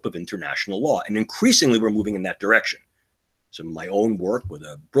the scope of international law? And increasingly, we're moving in that direction. So my own work with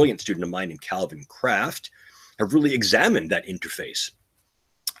a brilliant student of mine named Calvin Kraft have really examined that interface.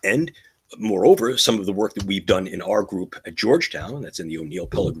 And moreover, some of the work that we've done in our group at Georgetown, and that's in the O'Neill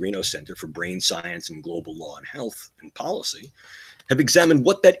Pellegrino Center for Brain Science and Global Law and Health and Policy, have examined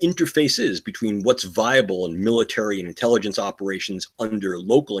what that interface is between what's viable in military and intelligence operations under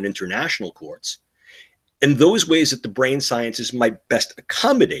local and international courts, and those ways that the brain sciences might best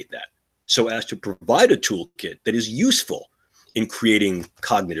accommodate that so as to provide a toolkit that is useful in creating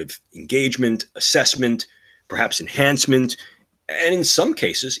cognitive engagement, assessment, perhaps enhancement, and in some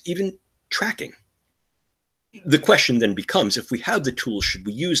cases, even tracking. The question then becomes, if we have the tools, should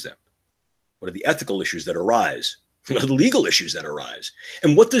we use them? What are the ethical issues that arise? What are the legal issues that arise?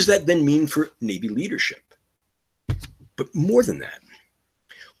 And what does that then mean for Navy leadership? But more than that,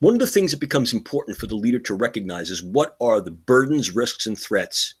 one of the things that becomes important for the leader to recognize is what are the burdens, risks, and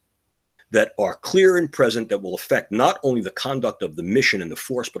threats that are clear and present that will affect not only the conduct of the mission and the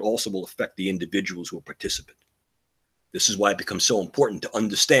force, but also will affect the individuals who are participant. This is why it becomes so important to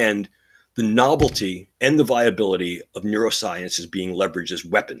understand the novelty and the viability of neuroscience as being leveraged as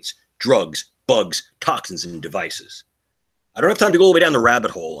weapons, drugs, bugs, toxins, and devices. I don't have time to go all the way down the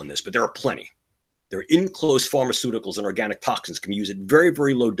rabbit hole on this, but there are plenty. There are enclosed pharmaceuticals and organic toxins can be used at very,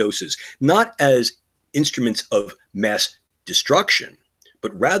 very low doses, not as instruments of mass destruction,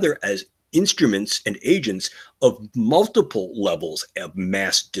 but rather as instruments and agents of multiple levels of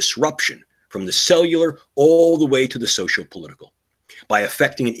mass disruption, from the cellular all the way to the socio-political. By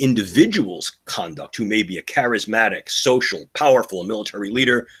affecting an individual's conduct, who may be a charismatic, social, powerful military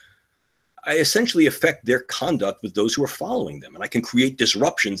leader, I essentially affect their conduct with those who are following them. And I can create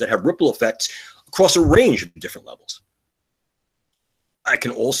disruptions that have ripple effects across a range of different levels. I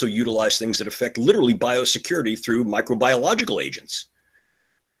can also utilize things that affect literally biosecurity through microbiological agents.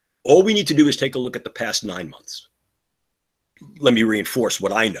 All we need to do is take a look at the past 9 months. Let me reinforce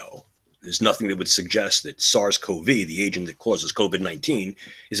what I know. There's nothing that would suggest that SARS-CoV, the agent that causes COVID-19,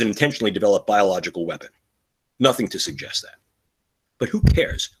 is an intentionally developed biological weapon. Nothing to suggest that. But who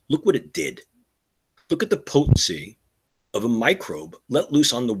cares? Look what it did. Look at the potency of a microbe let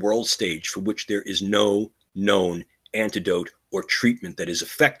loose on the world stage for which there is no known antidote or treatment that is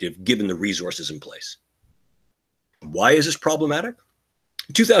effective given the resources in place. Why is this problematic?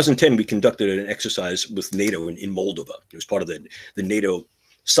 In 2010, we conducted an exercise with NATO in Moldova. It was part of the NATO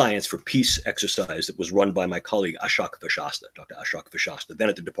Science for Peace exercise that was run by my colleague Ashok Vashasta, Dr. Ashok Vashasta, then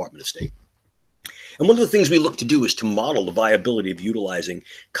at the Department of State. And one of the things we look to do is to model the viability of utilizing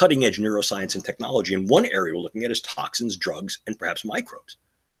cutting-edge neuroscience and technology. And one area we're looking at is toxins, drugs, and perhaps microbes.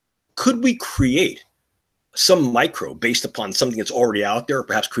 Could we create some microbe based upon something that's already out there, or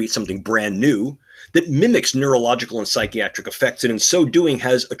perhaps create something brand new that mimics neurological and psychiatric effects, and in so doing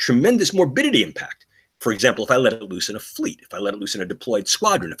has a tremendous morbidity impact? For example, if I let it loose in a fleet, if I let it loose in a deployed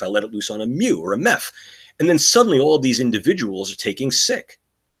squadron, if I let it loose on a MEU or a MEF, and then suddenly all of these individuals are taking sick.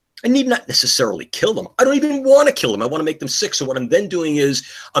 I need not necessarily kill them. I don't even want to kill them. I want to make them sick. So what I'm then doing is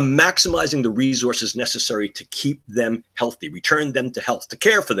I'm maximizing the resources necessary to keep them healthy, return them to health, to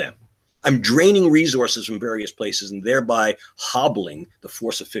care for them. I'm draining resources from various places and thereby hobbling the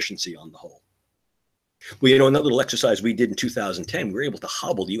force efficiency on the whole. Well, you know, in that little exercise we did in 2010, we were able to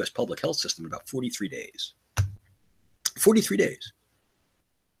hobble the US public health system in about 43 days. 43 days.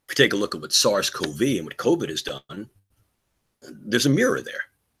 If you take a look at what SARS-CoV and what COVID has done, there's a mirror there.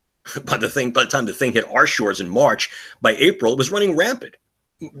 By the time the thing hit our shores in March, by April, it was running rampant,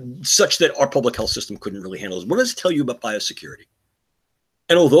 such that our public health system couldn't really handle it. What does it tell you about biosecurity?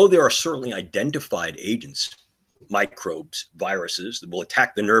 And although there are certainly identified agents, microbes, viruses, that will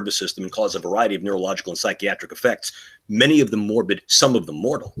attack the nervous system and cause a variety of neurological and psychiatric effects, many of them morbid, some of them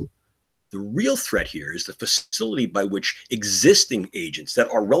mortal, the real threat here is the facility by which existing agents that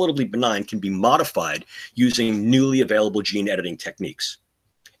are relatively benign can be modified using newly available gene editing techniques.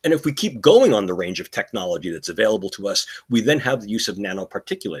 And if we keep going on the range of technology that's available to us, we then have the use of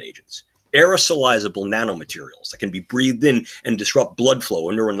nanoparticulate agents, aerosolizable nanomaterials that can be breathed in and disrupt blood flow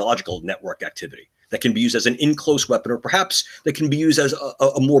or neurological network activity, that can be used as an in-close weapon, or perhaps that can be used as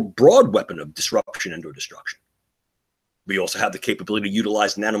a more broad weapon of disruption and or destruction. We also have the capability to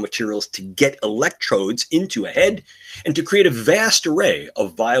utilize nanomaterials to get electrodes into a head and to create a vast array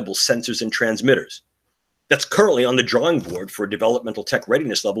of viable sensors and transmitters. That's currently on the drawing board for a developmental tech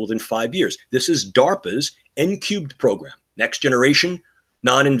readiness level within 5 years. This is DARPA's N-cubed program, next generation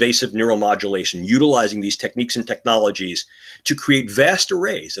non-invasive neuromodulation, utilizing these techniques and technologies to create vast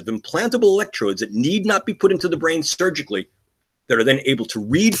arrays of implantable electrodes that need not be put into the brain surgically, that are then able to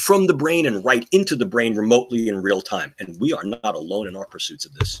read from the brain and write into the brain remotely in real time. And we are not alone in our pursuits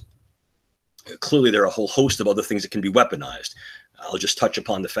of this. Clearly, there are a whole host of other things that can be weaponized. I'll just touch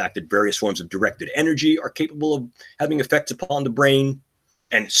upon the fact that various forms of directed energy are capable of having effects upon the brain.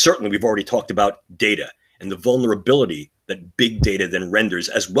 And certainly we've already talked about data and the vulnerability that big data then renders,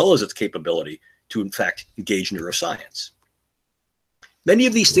 as well as its capability to, in fact, engage neuroscience. Many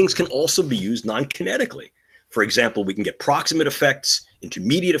of these things can also be used non-kinetically. For example, we can get proximate effects,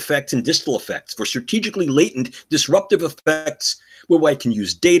 intermediate effects, and distal effects for strategically latent disruptive effects, where I can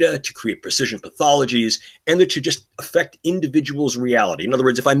use data to create precision pathologies and to just affect individuals' reality. In other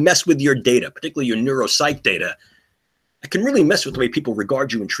words, if I mess with your data, particularly your neuropsych data, I can really mess with the way people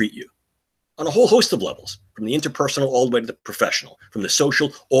regard you and treat you on a whole host of levels, from the interpersonal all the way to the professional, from the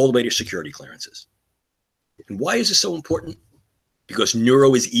social all the way to security clearances. And why is this so important? Because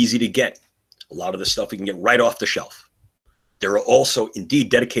neuro is easy to get. A lot of the stuff we can get right off the shelf. There are also indeed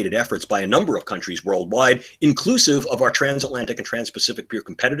dedicated efforts by a number of countries worldwide, inclusive of our transatlantic and trans-Pacific peer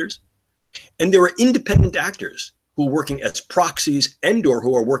competitors. And there are independent actors who are working as proxies and or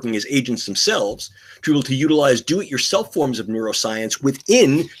who are working as agents themselves to be able to utilize do-it-yourself forms of neuroscience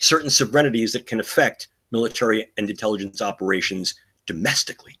within certain sovereignties that can affect military and intelligence operations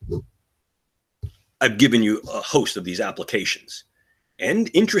domestically. I've given you a host of these applications.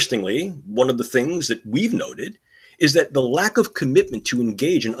 And interestingly, one of the things that we've noted is that the lack of commitment to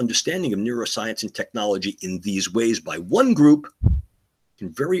engage in understanding of neuroscience and technology in these ways by one group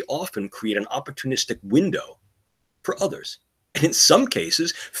can very often create an opportunistic window for others. And in some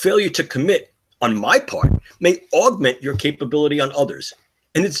cases, failure to commit on my part may augment your capability on others.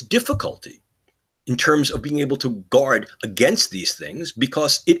 And it's difficulty in terms of being able to guard against these things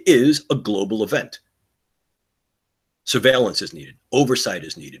because it is a global event. Surveillance is needed, oversight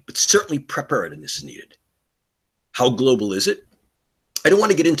is needed, but certainly preparedness is needed. How global is it? I don't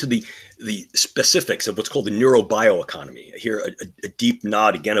want to get into the specifics of what's called the neurobioeconomy. Here, a deep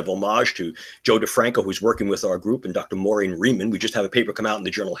nod again of homage to Joe DeFranco, who's working with our group, and Dr. Maureen Riemann. We just have a paper come out in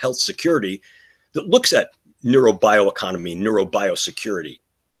the journal Health Security that looks at neurobioeconomy, neurobiosecurity.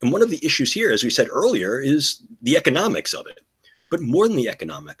 And one of the issues here, as we said earlier, is the economics of it. But more than the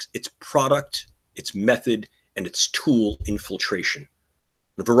economics, its product, its method, and its tool infiltration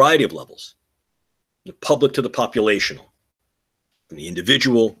on a variety of levels, the public to the populational, from the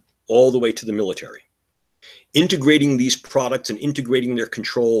individual all the way to the military. Integrating these products and integrating their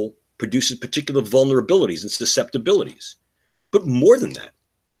control produces particular vulnerabilities and susceptibilities. But more than that,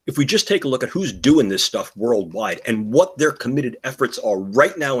 if we just take a look at who's doing this stuff worldwide and what their committed efforts are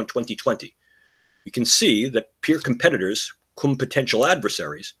right now in 2020, you can see that peer competitors, cum potential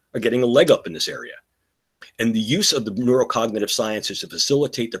adversaries, are getting a leg up in this area. And the use of the neurocognitive sciences to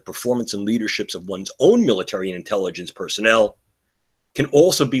facilitate the performance and leaderships of one's own military and intelligence personnel can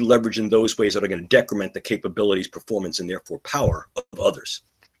also be leveraged in those ways that are going to decrement the capabilities, performance, and therefore power of others.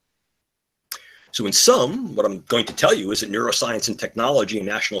 So in sum, what I'm going to tell you is that neuroscience and technology and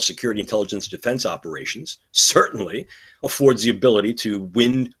national security, intelligence, defense operations certainly affords the ability to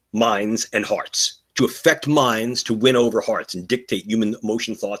win minds, and hearts, to affect minds, to win over hearts, and dictate human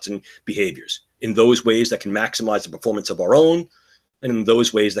emotion, thoughts, and behaviors in those ways that can maximize the performance of our own, and in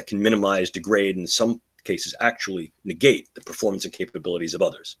those ways that can minimize, degrade, and in some cases actually negate the performance and capabilities of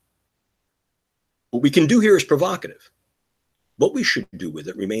others. What we can do here is provocative. What we should do with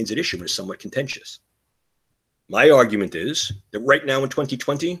it remains at issue and is somewhat contentious. My argument is that right now in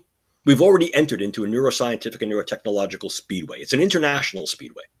 2020, we've already entered into a neuroscientific and neurotechnological speedway. It's an international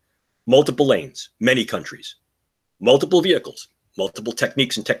speedway. Multiple lanes, many countries, multiple vehicles, multiple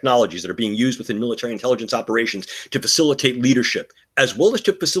techniques and technologies that are being used within military intelligence operations to facilitate leadership, as well as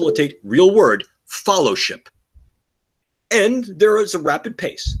to facilitate, real word, fellowship. And there is a rapid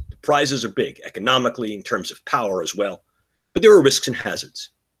pace. The prizes are big, economically, in terms of power as well. But there are risks and hazards.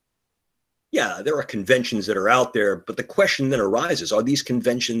 Yeah, there are conventions that are out there, but the question then arises, are these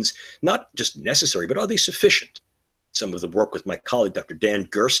conventions not just necessary, but are they sufficient? Some of the work with my colleague, Dr. Dan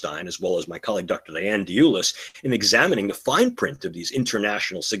Gerstein, as well as my colleague, Dr. Diane Diulis, in examining the fine print of these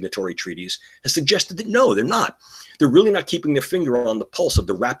international signatory treaties has suggested that no, they're not. They're really not keeping their finger on the pulse of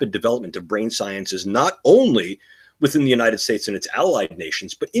the rapid development of brain sciences, not only within the United States and its allied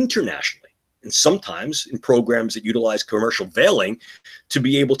nations, but internationally. And sometimes in programs that utilize commercial veiling to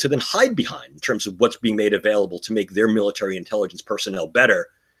be able to then hide behind in terms of what's being made available to make their military intelligence personnel better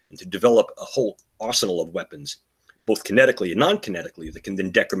and to develop a whole arsenal of weapons, both kinetically and non-kinetically, that can then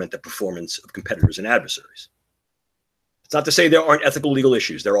decrement the performance of competitors and adversaries. It's not to say there aren't ethical legal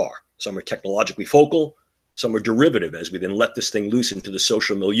issues. There are. Some are technologically focal, some are derivative as we then let this thing loose into the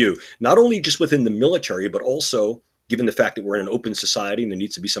social milieu, not only just within the military, but also given the fact that we're in an open society and there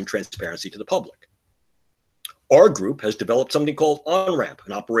needs to be some transparency to the public. Our group has developed something called OnRamp,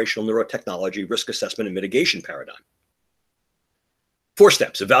 an operational neurotechnology risk assessment and mitigation paradigm. 4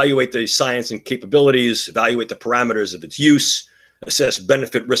 steps: evaluate the science and capabilities, evaluate the parameters of its use, assess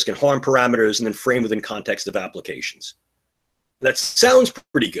benefit, risk, and harm parameters, and then frame within context of applications. That sounds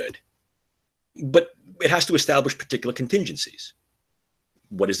pretty good, but it has to establish particular contingencies.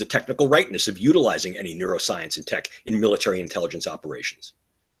 What is the technical rightness of utilizing any neuroscience and tech in military intelligence operations?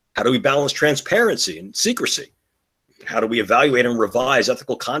 How do we balance transparency and secrecy? How do we evaluate and revise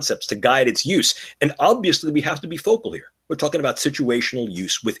ethical concepts to guide its use? And obviously, we have to be focal here. We're talking about situational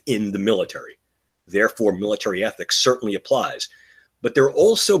use within the military. Therefore, military ethics certainly applies. But there are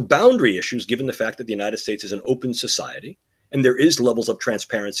also boundary issues given the fact that the United States is an open society, and there is levels of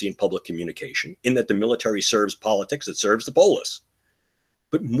transparency in public communication in that the military serves politics, it serves the polis.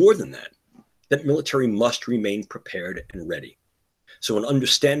 But more than that, that military must remain prepared and ready. So an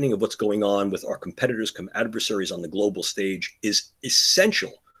understanding of what's going on with our competitors, adversaries on the global stage is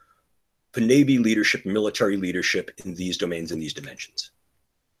essential for Navy leadership, military leadership in these domains and these dimensions.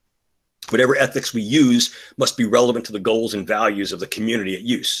 Whatever ethics we use must be relevant to the goals and values of the community at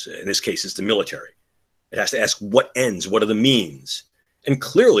use. In this case, it's the military. It has to ask what ends, what are the means? And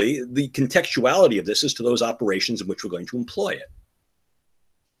clearly, the contextuality of this is to those operations in which we're going to employ it.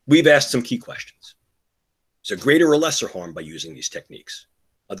 We've asked some key questions. Is there greater or lesser harm by using these techniques?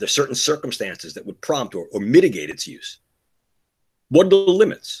 Are there certain circumstances that would prompt or mitigate its use? What are the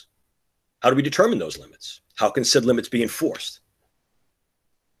limits? How do we determine those limits? How can said limits be enforced?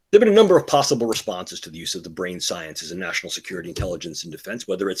 There have been a number of possible responses to the use of the brain sciences in national security, intelligence, and defense,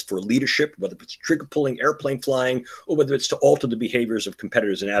 whether it's for leadership, whether it's trigger pulling, airplane flying, or whether it's to alter the behaviors of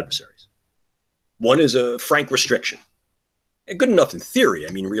competitors and adversaries. One is a frank restriction. Good enough in theory.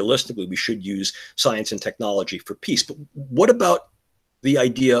 I mean, realistically, we should use science and technology for peace. But what about the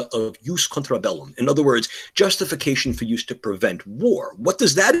idea of jus contra bellum? In other words, justification for use to prevent war. What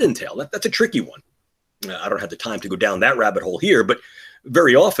does that entail? That's a tricky one. I don't have the time to go down that rabbit hole here, but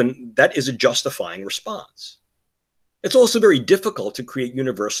very often that is a justifying response. It's also very difficult to create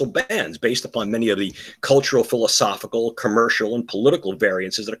universal bans based upon many of the cultural, philosophical, commercial, and political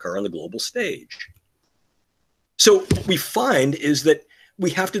variances that occur on the global stage. So what we find is that we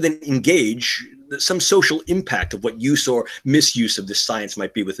have to then engage some social impact of what use or misuse of this science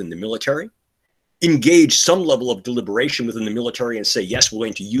might be within the military, engage some level of deliberation within the military and say, yes, we're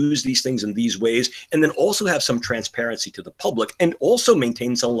going to use these things in these ways, and then also have some transparency to the public and also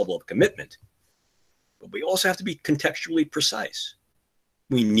maintain some level of commitment. But we also have to be contextually precise.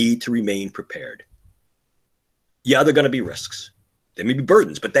 We need to remain prepared. Yeah, there are going to be risks. There may be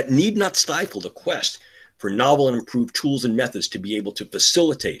burdens, but that need not stifle the quest for novel and improved tools and methods to be able to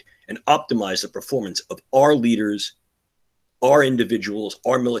facilitate and optimize the performance of our leaders, our individuals,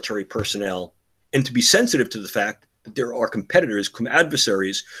 our military personnel, and to be sensitive to the fact that there are competitors,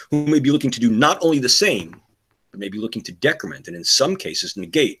 adversaries, who may be looking to do not only the same, but may be looking to decrement and in some cases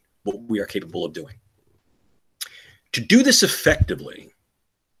negate what we are capable of doing. To do this effectively,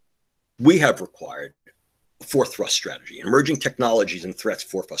 we have required a fourth thrust strategy, an emerging technologies and threats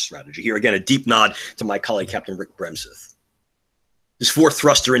fourth thrust strategy. Here again, a deep nod to my colleague, Captain Rick Bremseth. This fourth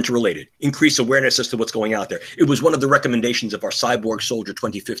thrust are interrelated. Increase awareness as to what's going out there. It was one of the recommendations of our Cyborg Soldier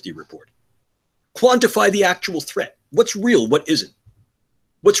 2050 report. Quantify the actual threat. What's real? What isn't?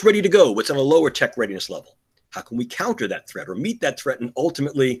 What's ready to go? What's on a lower tech readiness level? How can we counter that threat or meet that threat? And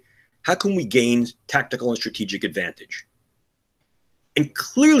ultimately, how can we gain tactical and strategic advantage? And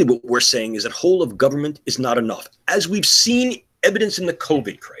clearly what we're saying is that whole of government is not enough. As we've seen evidence in the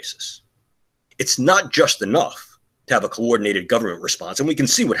COVID crisis, it's not just enough to have a coordinated government response. And we can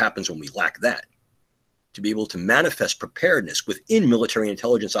see what happens when we lack that. To be able to manifest preparedness within military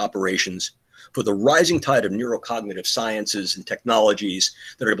intelligence operations for the rising tide of neurocognitive sciences and technologies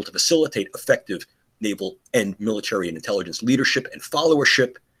that are able to facilitate effective naval and military and intelligence leadership and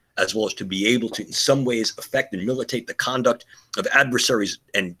followership, as well as to be able to, in some ways, affect and militate the conduct of adversaries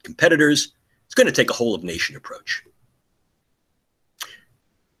and competitors. It's going to take a whole of nation approach.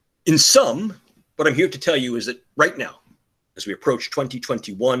 In sum, what I'm here to tell you is that right now, as we approach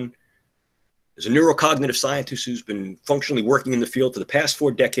 2021, as a neurocognitive scientist who's been functionally working in the field for the past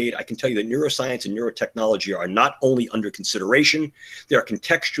 4 decades, I can tell you that neuroscience and neurotechnology are not only under consideration, they are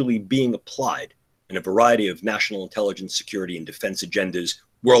contextually being applied in a variety of national intelligence, security, and defense agendas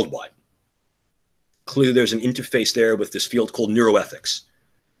worldwide. Clearly, there's an interface there with this field called neuroethics.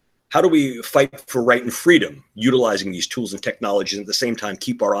 How do we fight for right and freedom, utilizing these tools and technologies, and at the same time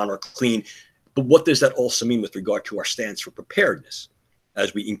keep our honor clean? But what does that also mean with regard to our stance for preparedness,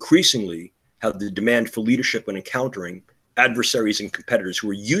 as we increasingly have the demand for leadership when encountering adversaries and competitors who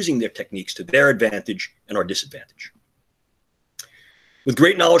are using their techniques to their advantage and our disadvantage? With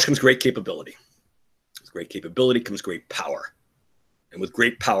great knowledge comes great capability. With great capability comes great power. And with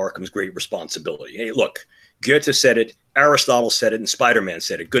great power comes great responsibility. Hey, look, Goethe said it, Aristotle said it, and Spider-Man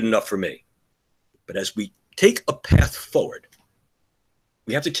said it. Good enough for me. But as we take a path forward,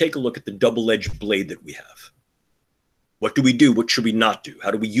 we have to take a look at the double-edged blade that we have. What do we do? What should we not do?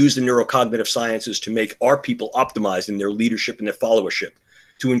 How do we use the neurocognitive sciences to make our people optimized in their leadership and their followership,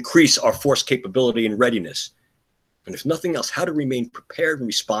 to increase our force capability and readiness? And if nothing else, how to remain prepared and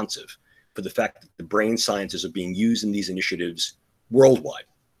responsive for the fact that the brain sciences are being used in these initiatives worldwide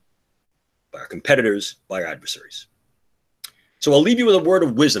by our competitors, by our adversaries. So I'll leave you with a word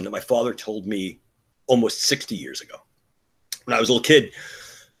of wisdom that my father told me almost 60 years ago. When I was a little kid,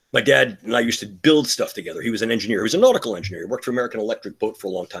 my dad and I used to build stuff together. He was an engineer. He was a nautical engineer. He worked for American Electric Boat for a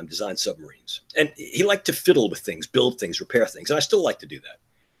long time, designed submarines. And he liked to fiddle with things, build things, repair things. And I still like to do that.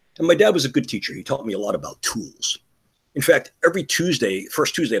 And my dad was a good teacher. He taught me a lot about tools. In fact, every Tuesday,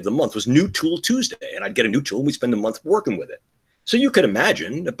 first Tuesday of the month was New Tool Tuesday. And I'd get a new tool and we'd spend a month working with it. So you could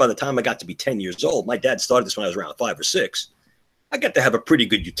imagine that by the time I got to be 10 years old, my dad started this when I was around 5 or 6. I got to have a pretty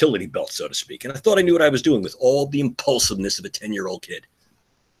good utility belt, so to speak. And I thought I knew what I was doing with all the impulsiveness of a 10-year-old kid.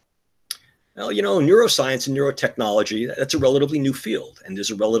 Well, you know, neuroscience and neurotechnology, that's a relatively new field. And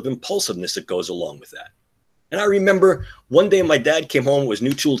there's a relative impulsiveness that goes along with that. And I remember one day my dad came home, it was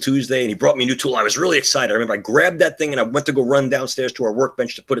New Tool Tuesday, and he brought me a new tool. I was really excited. I remember I grabbed that thing and I went to go run downstairs to our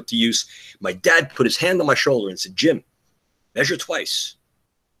workbench to put it to use. My dad put his hand on my shoulder and said, "Jim, measure twice,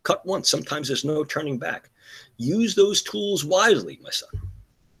 cut once. Sometimes there's no turning back. Use those tools wisely, my son."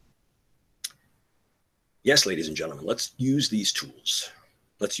 Yes, ladies and gentlemen, let's use these tools.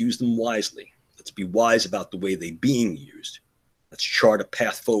 Let's use them wisely. Let's be wise about the way they're being used. Let's chart a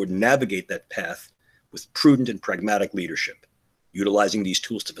path forward and navigate that path with prudent and pragmatic leadership, utilizing these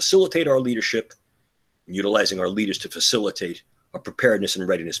tools to facilitate our leadership and utilizing our leaders to facilitate our preparedness and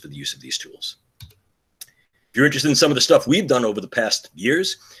readiness for the use of these tools. If you're interested in some of the stuff we've done over the past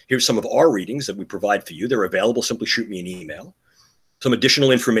years, here's some of our readings that we provide for you. They're available. Simply shoot me an email. Some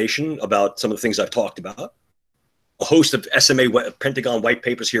additional information about some of the things I've talked about. A host of SMA Pentagon white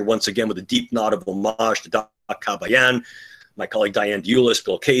papers here, once again, with a deep nod of homage to Dr. Kabayan, my colleague Diane Deulis,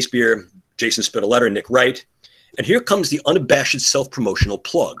 Bill Casebeer, Jason Spitaletto, Nick Wright. And here comes the unabashed self-promotional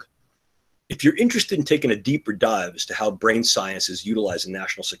plug. If you're interested in taking a deeper dive as to how brain science is utilized in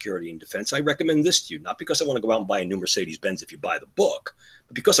national security and defense, I recommend this to you, not because I want to go out and buy a new Mercedes-Benz if you buy the book,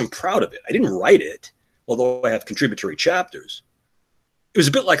 but because I'm proud of it. I didn't write it, although I have contributory chapters. It was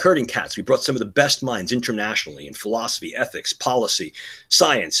a bit like herding cats. We brought some of the best minds internationally in philosophy, ethics, policy,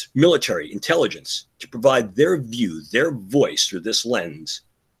 science, military, intelligence to provide their view, their voice through this lens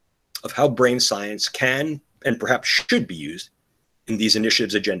of how brain science can and perhaps should be used in these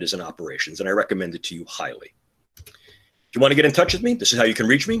initiatives, agendas, and operations. And I recommend it to you highly. If you want to get in touch with me, this is how you can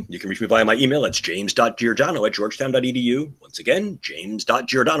reach me. You can reach me via my email. It's james.giordano@georgetown.edu. Once again,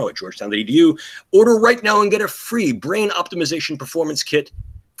 james.giordano@georgetown.edu. Order right now and get a free brain optimization performance kit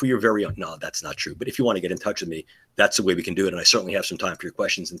for your very own, no, that's not true. But if you want to get in touch with me, that's the way we can do it. And I certainly have some time for your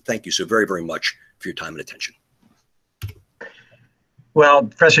questions. And thank you so very, very much for your time and attention. Well,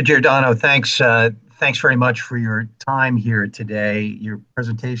 Professor Giordano, thanks very much for your time here today. Your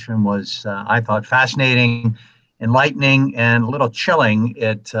presentation was, I thought, fascinating, enlightening, and a little chilling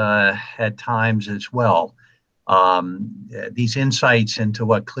at times as well. These insights into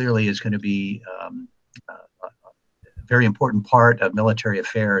what clearly is going to be a very important part of military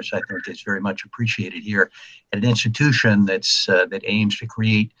affairs, I think, is very much appreciated here at an institution that aims to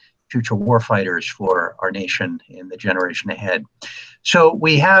create future warfighters for our nation in the generation ahead. So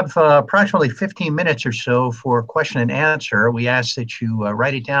we have approximately 15 minutes or so for question and answer. We ask that you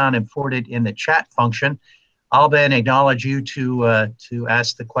write it down and forward it in the chat function. I'll then acknowledge you to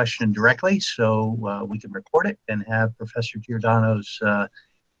ask the question directly, so we can record it and have Professor Giordano's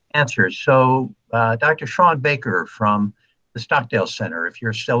answers. So Dr. Sean Baker from the Stockdale Center, if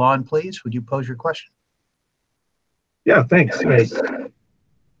you're still on, please, would you pose your question? Yeah, thanks.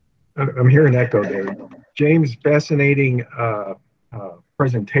 I'm hearing echo there. James, fascinating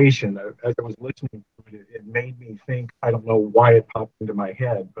presentation. As I was listening to it, it made me think, I don't know why it popped into my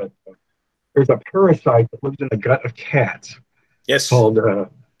head, but there's a parasite that lives in the gut of cats. Yes. Called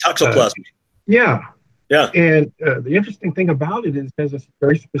toxoplasma. Yeah. Yeah. And the interesting thing about it is it has a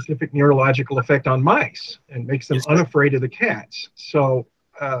very specific neurological effect on mice and makes them unafraid of the cats. So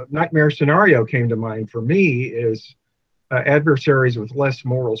nightmare scenario came to mind for me is adversaries with less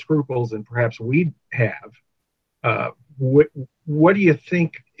moral scruples than perhaps we have. What do you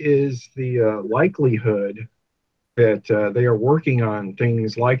think is the likelihood that they are working on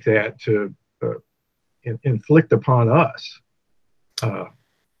things like that to inflict upon us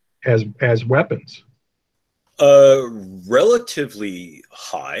as weapons? Relatively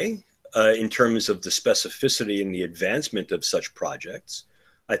high in terms of the specificity and the advancement of such projects.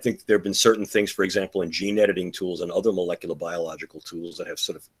 I think there have been certain things, for example, in gene editing tools and other molecular biological tools that have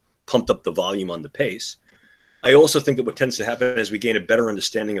sort of pumped up the volume on the pace. I also think that what tends to happen as we gain a better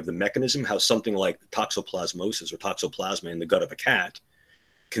understanding of the mechanism, how something like toxoplasmosis or toxoplasma in the gut of a cat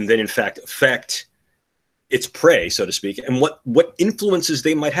can then in fact affect its prey, so to speak, and what influences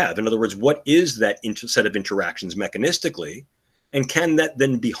they might have. In other words, what is that set of interactions mechanistically, and can that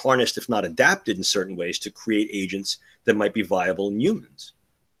then be harnessed, if not adapted in certain ways, to create agents that might be viable in humans?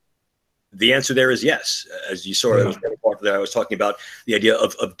 The answer there is yes. As you saw, I was talking about the idea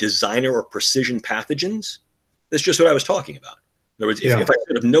of designer or precision pathogens. That's just what I was talking about. In other words, if I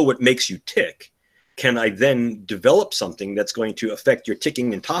sort of know what makes you tick, can I then develop something that's going to affect your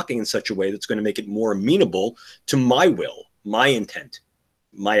ticking and talking in such a way that's going to make it more amenable to my will, my intent,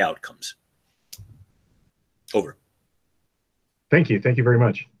 my outcomes? Over. Thank you. Thank you very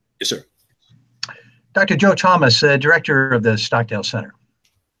much. Yes, sir. Dr. Joe Thomas, director of the Stockdale Center.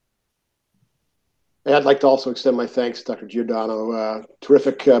 I'd like to also extend my thanks, Dr. Giordano.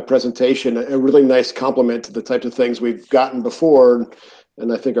 Terrific presentation, a really nice compliment to the types of things we've gotten before,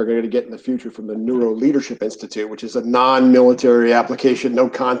 and I think are going to get in the future from the Neuro Leadership Institute, which is a non-military application, no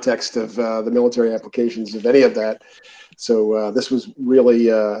context of the military applications of any of that. So this was really,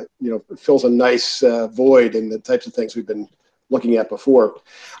 fills a nice void in the types of things we've been looking at before.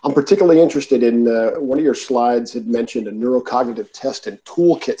 I'm particularly interested in one of your slides had mentioned a neurocognitive test and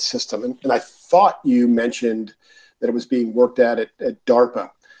toolkit system, and I thought you mentioned that it was being worked at DARPA.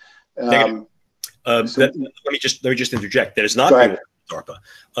 Let me just interject. That is not being worked at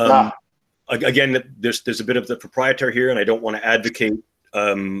DARPA. Again, there's a bit of the proprietary here, and I don't want to advocate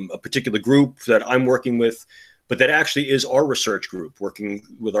a particular group that I'm working with, but that actually is our research group working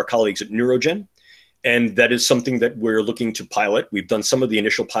with our colleagues at Neurogen. And that is something that we're looking to pilot. We've done some of the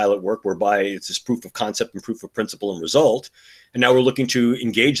initial pilot work whereby it's this proof of concept and proof of principle and result. And now we're looking to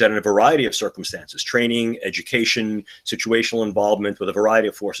engage that in a variety of circumstances: training, education, situational involvement with a variety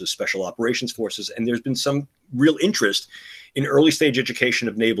of forces, special operations forces. And there's been some real interest in early stage education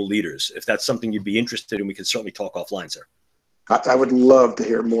of naval leaders. If that's something you'd be interested in, we can certainly talk offline, sir. I would love to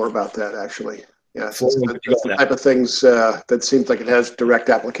hear more about that, actually. Yeah, that's the type of things that seems like it has direct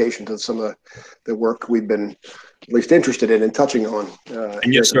application to some of the work we've been at least interested in touching on.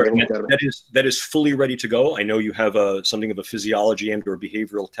 And yes, sir, that is fully ready to go. I know you have something of a physiology and or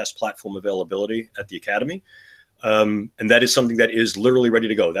behavioral test platform availability at the Academy. And that is something that is literally ready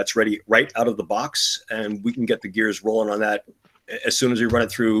to go. That's ready right out of the box, and we can get the gears rolling on that as soon as we run it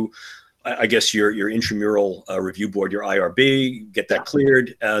through, I guess, your intramural review board, your IRB, get that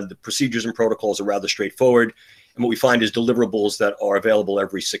cleared. The procedures and protocols are rather straightforward. And what we find is deliverables that are available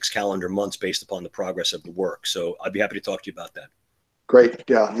every 6 calendar months based upon the progress of the work. So I'd be happy to talk to you about that. Great.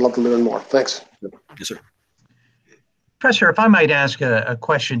 Yeah, I'd love to learn more. Thanks. Yes, sir. Professor, if I might ask a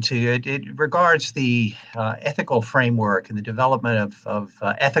question to you, it regards the ethical framework and the development of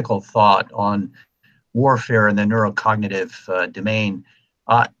ethical thought on warfare in the neurocognitive domain.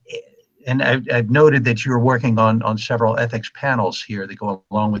 Uh, and I've noted that you're working on several ethics panels here that go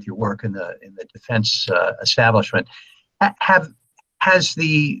along with your work in the defense establishment. Has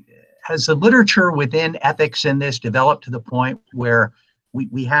the literature within ethics in this developed to the point where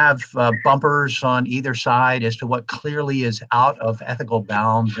we have bumpers on either side as to what clearly is out of ethical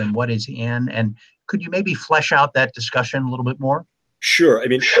bounds and what is in? And could you maybe flesh out that discussion a little bit more? Sure. I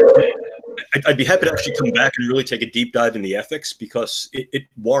mean, I'd be happy to actually come back and really take a deep dive in the ethics, because it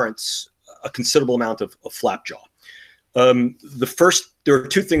warrants a considerable amount of flapjaw. There are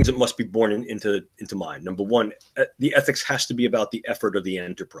two things that must be borne into mind. Number one, the ethics has to be about the effort of the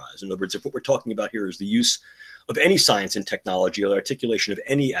enterprise. In other words, if what we're talking about here is the use of any science and technology or the articulation of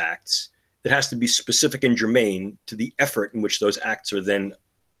any acts, it has to be specific and germane to the effort in which those acts are then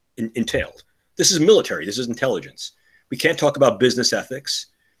entailed. This is military. This is intelligence. We can't talk about business ethics.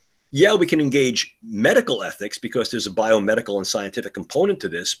 Yeah, we can engage medical ethics because there's a biomedical and scientific component to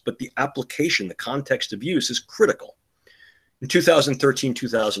this, but the application, the context of use is critical. In 2013,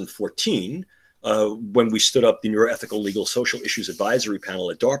 2014, when we stood up the Neuroethical Legal Social Issues Advisory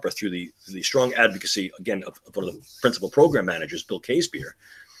Panel at DARPA through the strong advocacy, again, of one of the principal program managers, Bill Casebeer,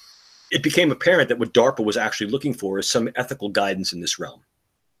 it became apparent that what DARPA was actually looking for is some ethical guidance in this realm.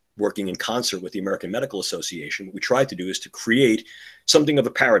 Working in concert with the American Medical Association, what we tried to do is to create something of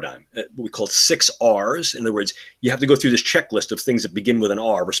a paradigm, what we call 6 R's. In other words, you have to go through this checklist of things that begin with an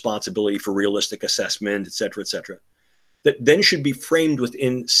R: responsibility for realistic assessment, et cetera, that then should be framed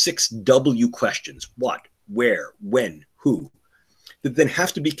within 6 W questions: what, where, when, who, that then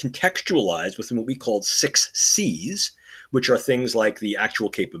have to be contextualized within what we call 6 C's, which are things like the actual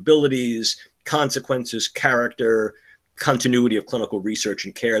capabilities, consequences, character, continuity of clinical research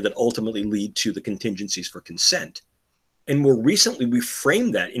and care that ultimately lead to the contingencies for consent. And more recently, we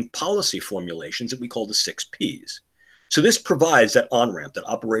framed that in policy formulations that we call the 6 Ps. So this provides that on-ramp, that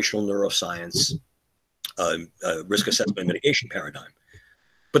operational neuroscience, risk assessment and mitigation paradigm.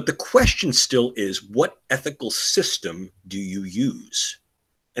 But the question still is, what ethical system do you use?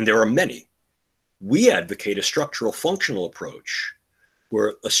 And there are many. We advocate a structural functional approach,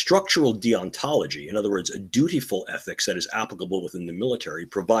 where a structural deontology, in other words, a dutiful ethics that is applicable within the military,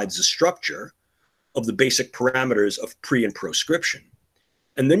 provides the structure of the basic parameters of pre and proscription.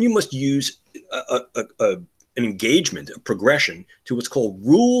 And then you must use an engagement, a progression to what's called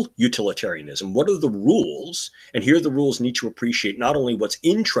rule utilitarianism. What are the rules? And here the rules need to appreciate not only what's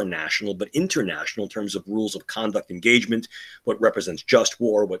intranational, but international in terms of rules of conduct engagement, what represents just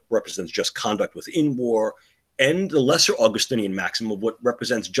war, what represents just conduct within war, and the lesser Augustinian maxim of what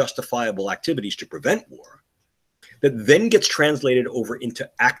represents justifiable activities to prevent war, that then gets translated over into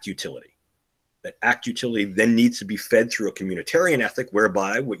act utility. That act utility then needs to be fed through a communitarian ethic,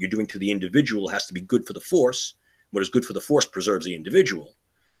 whereby what you're doing to the individual has to be good for the force. What is good for the force preserves the individual.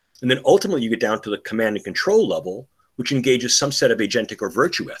 And then ultimately you get down to the command and control level, which engages some set of agentic or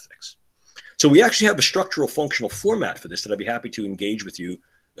virtue ethics. So we actually have a structural functional format for this that I'd be happy to engage with you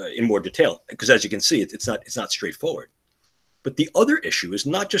in more detail, because as you can see, it's not straightforward. But the other issue is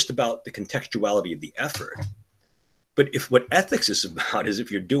not just about the contextuality of the effort, but if what ethics is about is if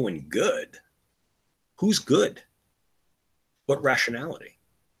you're doing good, who's good? What rationality?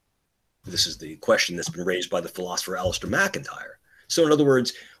 This is the question that's been raised by the philosopher Alistair McIntyre. So in other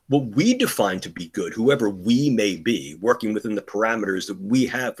words, what we define to be good, whoever we may be, working within the parameters that we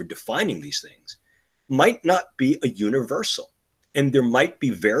have for defining these things, might not be a universal. And there might be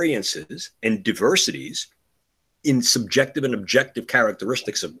variances and diversities in subjective and objective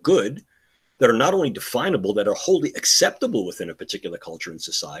characteristics of good that are not only definable, that are wholly acceptable within a particular culture and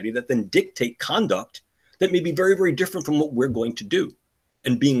society, that then dictate conduct that may be very, very different from what we're going to do.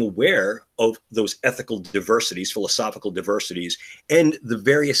 And being aware of those ethical diversities, philosophical diversities, and the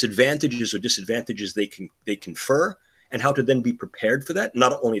various advantages or disadvantages they confer, and how to then be prepared for that,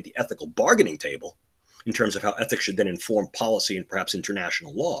 not only at the ethical bargaining table, in terms of how ethics should then inform policy and perhaps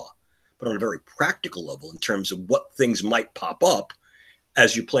international law, but on a very practical level in terms of what things might pop up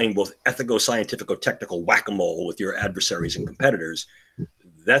as you're playing both ethico-scientific or technical whack-a-mole with your adversaries and competitors.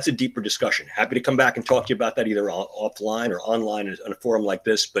 That's a deeper discussion. Happy to come back and talk to you about that either offline or online in a forum like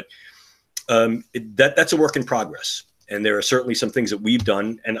this, but that's a work in progress. And there are certainly some things that we've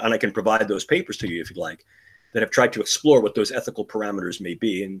done, and I can provide those papers to you if you'd like, that have tried to explore what those ethical parameters may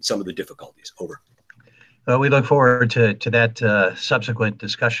be and some of the difficulties. Over. We look forward to that subsequent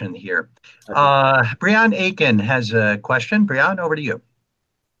discussion here. Brianne Aiken has a question. Brianne, over to you.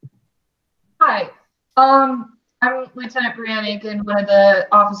 Hi. I'm Lieutenant Brianna Aiken, one of the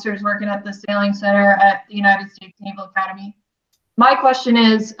officers working at the Sailing Center at the United States Naval Academy. My question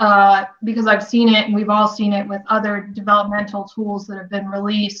is, because I've seen it and we've all seen it with other developmental tools that have been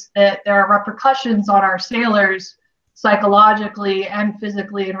released, that there are repercussions on our sailors psychologically and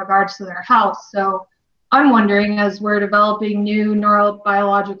physically in regards to their health. So I'm wondering, as we're developing new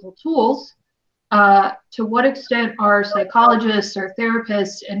neurobiological tools, to what extent are psychologists or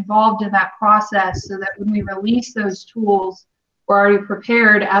therapists involved in that process so that when we release those tools, we're already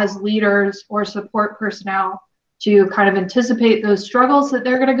prepared as leaders or support personnel to kind of anticipate those struggles that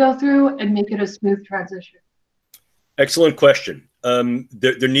they're going to go through and make it a smooth transition? Excellent question.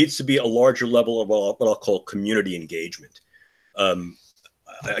 There needs to be a larger level of what I'll call community engagement.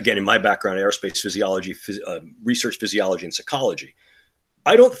 Again, in my background, aerospace physiology, research physiology, and psychology,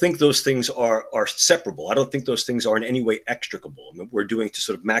 I don't think those things are separable. I don't think those things are in any way extricable. I mean, we're doing to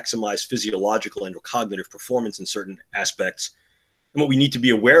sort of maximize physiological and cognitive performance in certain aspects. And what we need to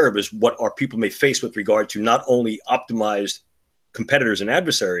be aware of is what our people may face with regard to not only optimized competitors and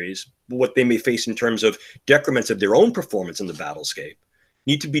adversaries, but what they may face in terms of decrements of their own performance in the battlescape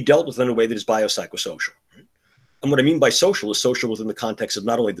need to be dealt with in a way that is biopsychosocial. And what I mean by social is social within the context of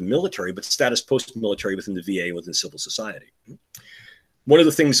not only the military, but status post-military within the VA and within civil society. One of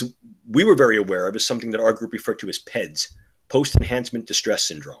the things we were very aware of is something that our group referred to as PEDS, post-enhancement distress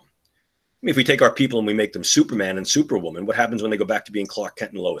syndrome. I mean, if we take our people and we make them Superman and Superwoman, what happens when they go back to being Clark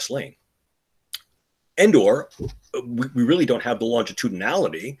Kent and Lois Lane? And/or we really don't have the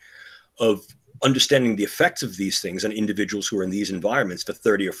longitudinality of understanding the effects of these things on individuals who are in these environments for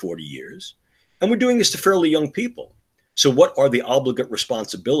 30 or 40 years. And we're doing this to fairly young people. So what are the obligate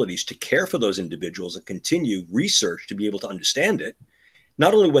responsibilities to care for those individuals and continue research to be able to understand it,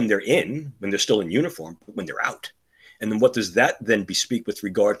 not only when they're still in uniform, but when they're out? And then what does that then bespeak with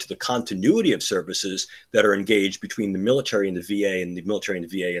regard to the continuity of services that are engaged between the military and the VA and the military and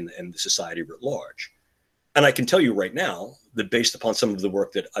the VA and the society writ large? And I can tell you right now that based upon some of the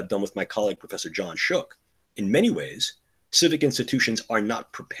work that I've done with my colleague, Professor John Shook, in many ways, civic institutions are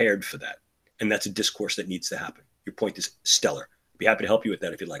not prepared for that. And that's a discourse that needs to happen. Your point is stellar. I'd be happy to help you with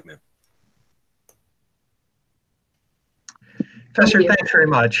that if you'd like, ma'am. Professor, thanks very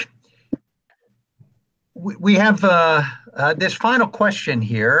much. We have this final question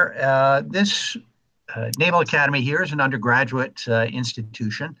here. This Naval Academy here is an undergraduate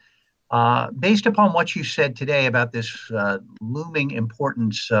institution. Based upon what you said today about this looming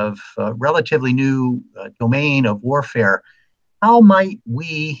importance of relatively new domain of warfare, how might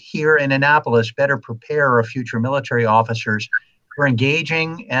we here in Annapolis better prepare our future military officers for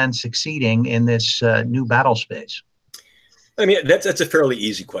engaging and succeeding in this new battle space? I mean, that's a fairly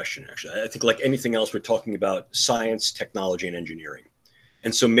easy question, actually. I think like anything else, we're talking about science, technology, and engineering.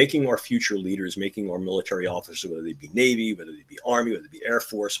 And so making our future leaders, making our military officers, whether they be Navy, whether they be Army, whether they be Air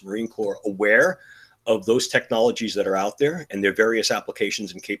Force, Marine Corps, aware of those technologies that are out there and their various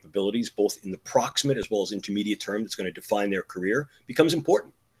applications and capabilities, both in the proximate as well as intermediate term that's going to define their career, becomes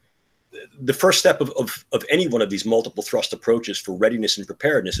important. The first step of any one of these multiple thrust approaches for readiness and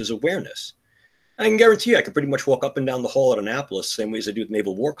preparedness is awareness. I can guarantee you, I could pretty much walk up and down the hall at Annapolis, same way as I do at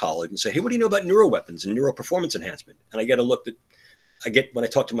Naval War College, and say, hey, what do you know about neuroweapons and neuroperformance enhancement? And I get a look that I get when I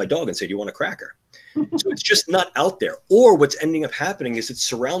talk to my dog and say, do you want a cracker? So it's just not out there. Or what's ending up happening is it's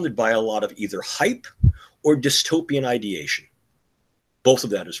surrounded by a lot of either hype or dystopian ideation. Both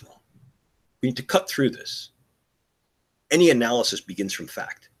of that is wrong. We need to cut through this. Any analysis begins from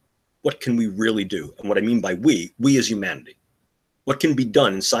fact. What can we really do? And what I mean by we as humanity. What can be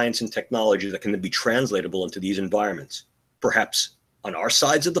done in science and technology that can then be translatable into these environments, perhaps on our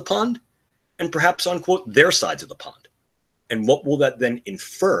sides of the pond and perhaps on, quote, their sides of the pond? And what will that then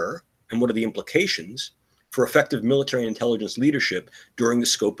infer, and what are the implications for effective military intelligence leadership during the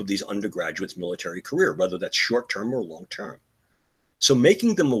scope of these undergraduates' military career, whether that's short-term or long-term? So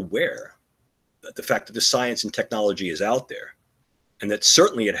making them aware that the fact that the science and technology is out there, and that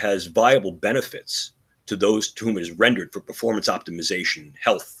certainly it has viable benefits to those to whom it is rendered for performance optimization,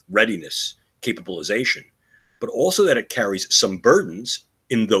 health, readiness, capabilization, but also that it carries some burdens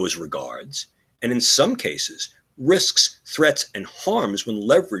in those regards, and in some cases, risks, threats, and harms when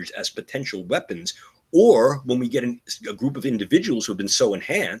leveraged as potential weapons, or when we get a group of individuals who have been so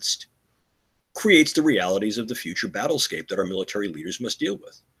enhanced, creates the realities of the future battlescape that our military leaders must deal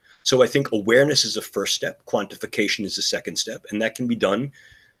with. So I think awareness is the first step, quantification is the second step, and that can be done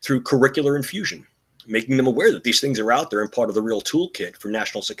through curricular infusion, making them aware that these things are out there and part of the real toolkit for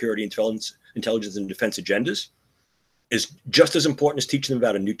national security, intelligence and defense agendas is just as important as teaching them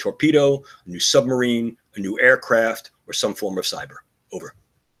about a new torpedo, a new submarine, a new aircraft, or some form of cyber. Over.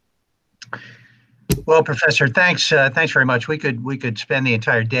 Well, Professor, thanks very much. We could spend the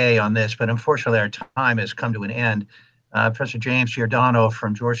entire day on this, but unfortunately our time has come to an end. Professor James Giordano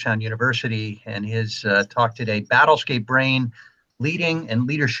from Georgetown University and his talk today, Battlescape Brain, Leading and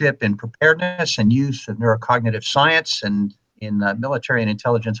Leadership in Preparedness and Use of Neurocognitive Science and in Military and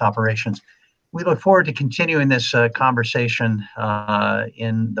Intelligence Operations. We look forward to continuing this conversation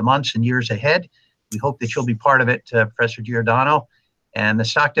in the months and years ahead. We hope that you'll be part of it, Professor Giordano. And the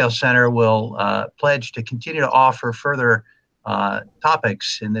Stockdale Center will pledge to continue to offer further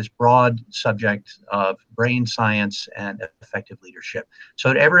topics in this broad subject of brain science and effective leadership.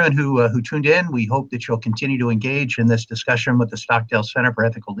 So to everyone who tuned in, we hope that you'll continue to engage in this discussion with the Stockdale Center for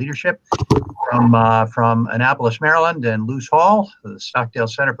Ethical Leadership from Annapolis, Maryland, and Luce Hall, the Stockdale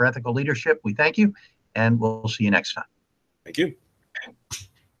Center for Ethical Leadership. We thank you, and we'll see you next time. Thank you.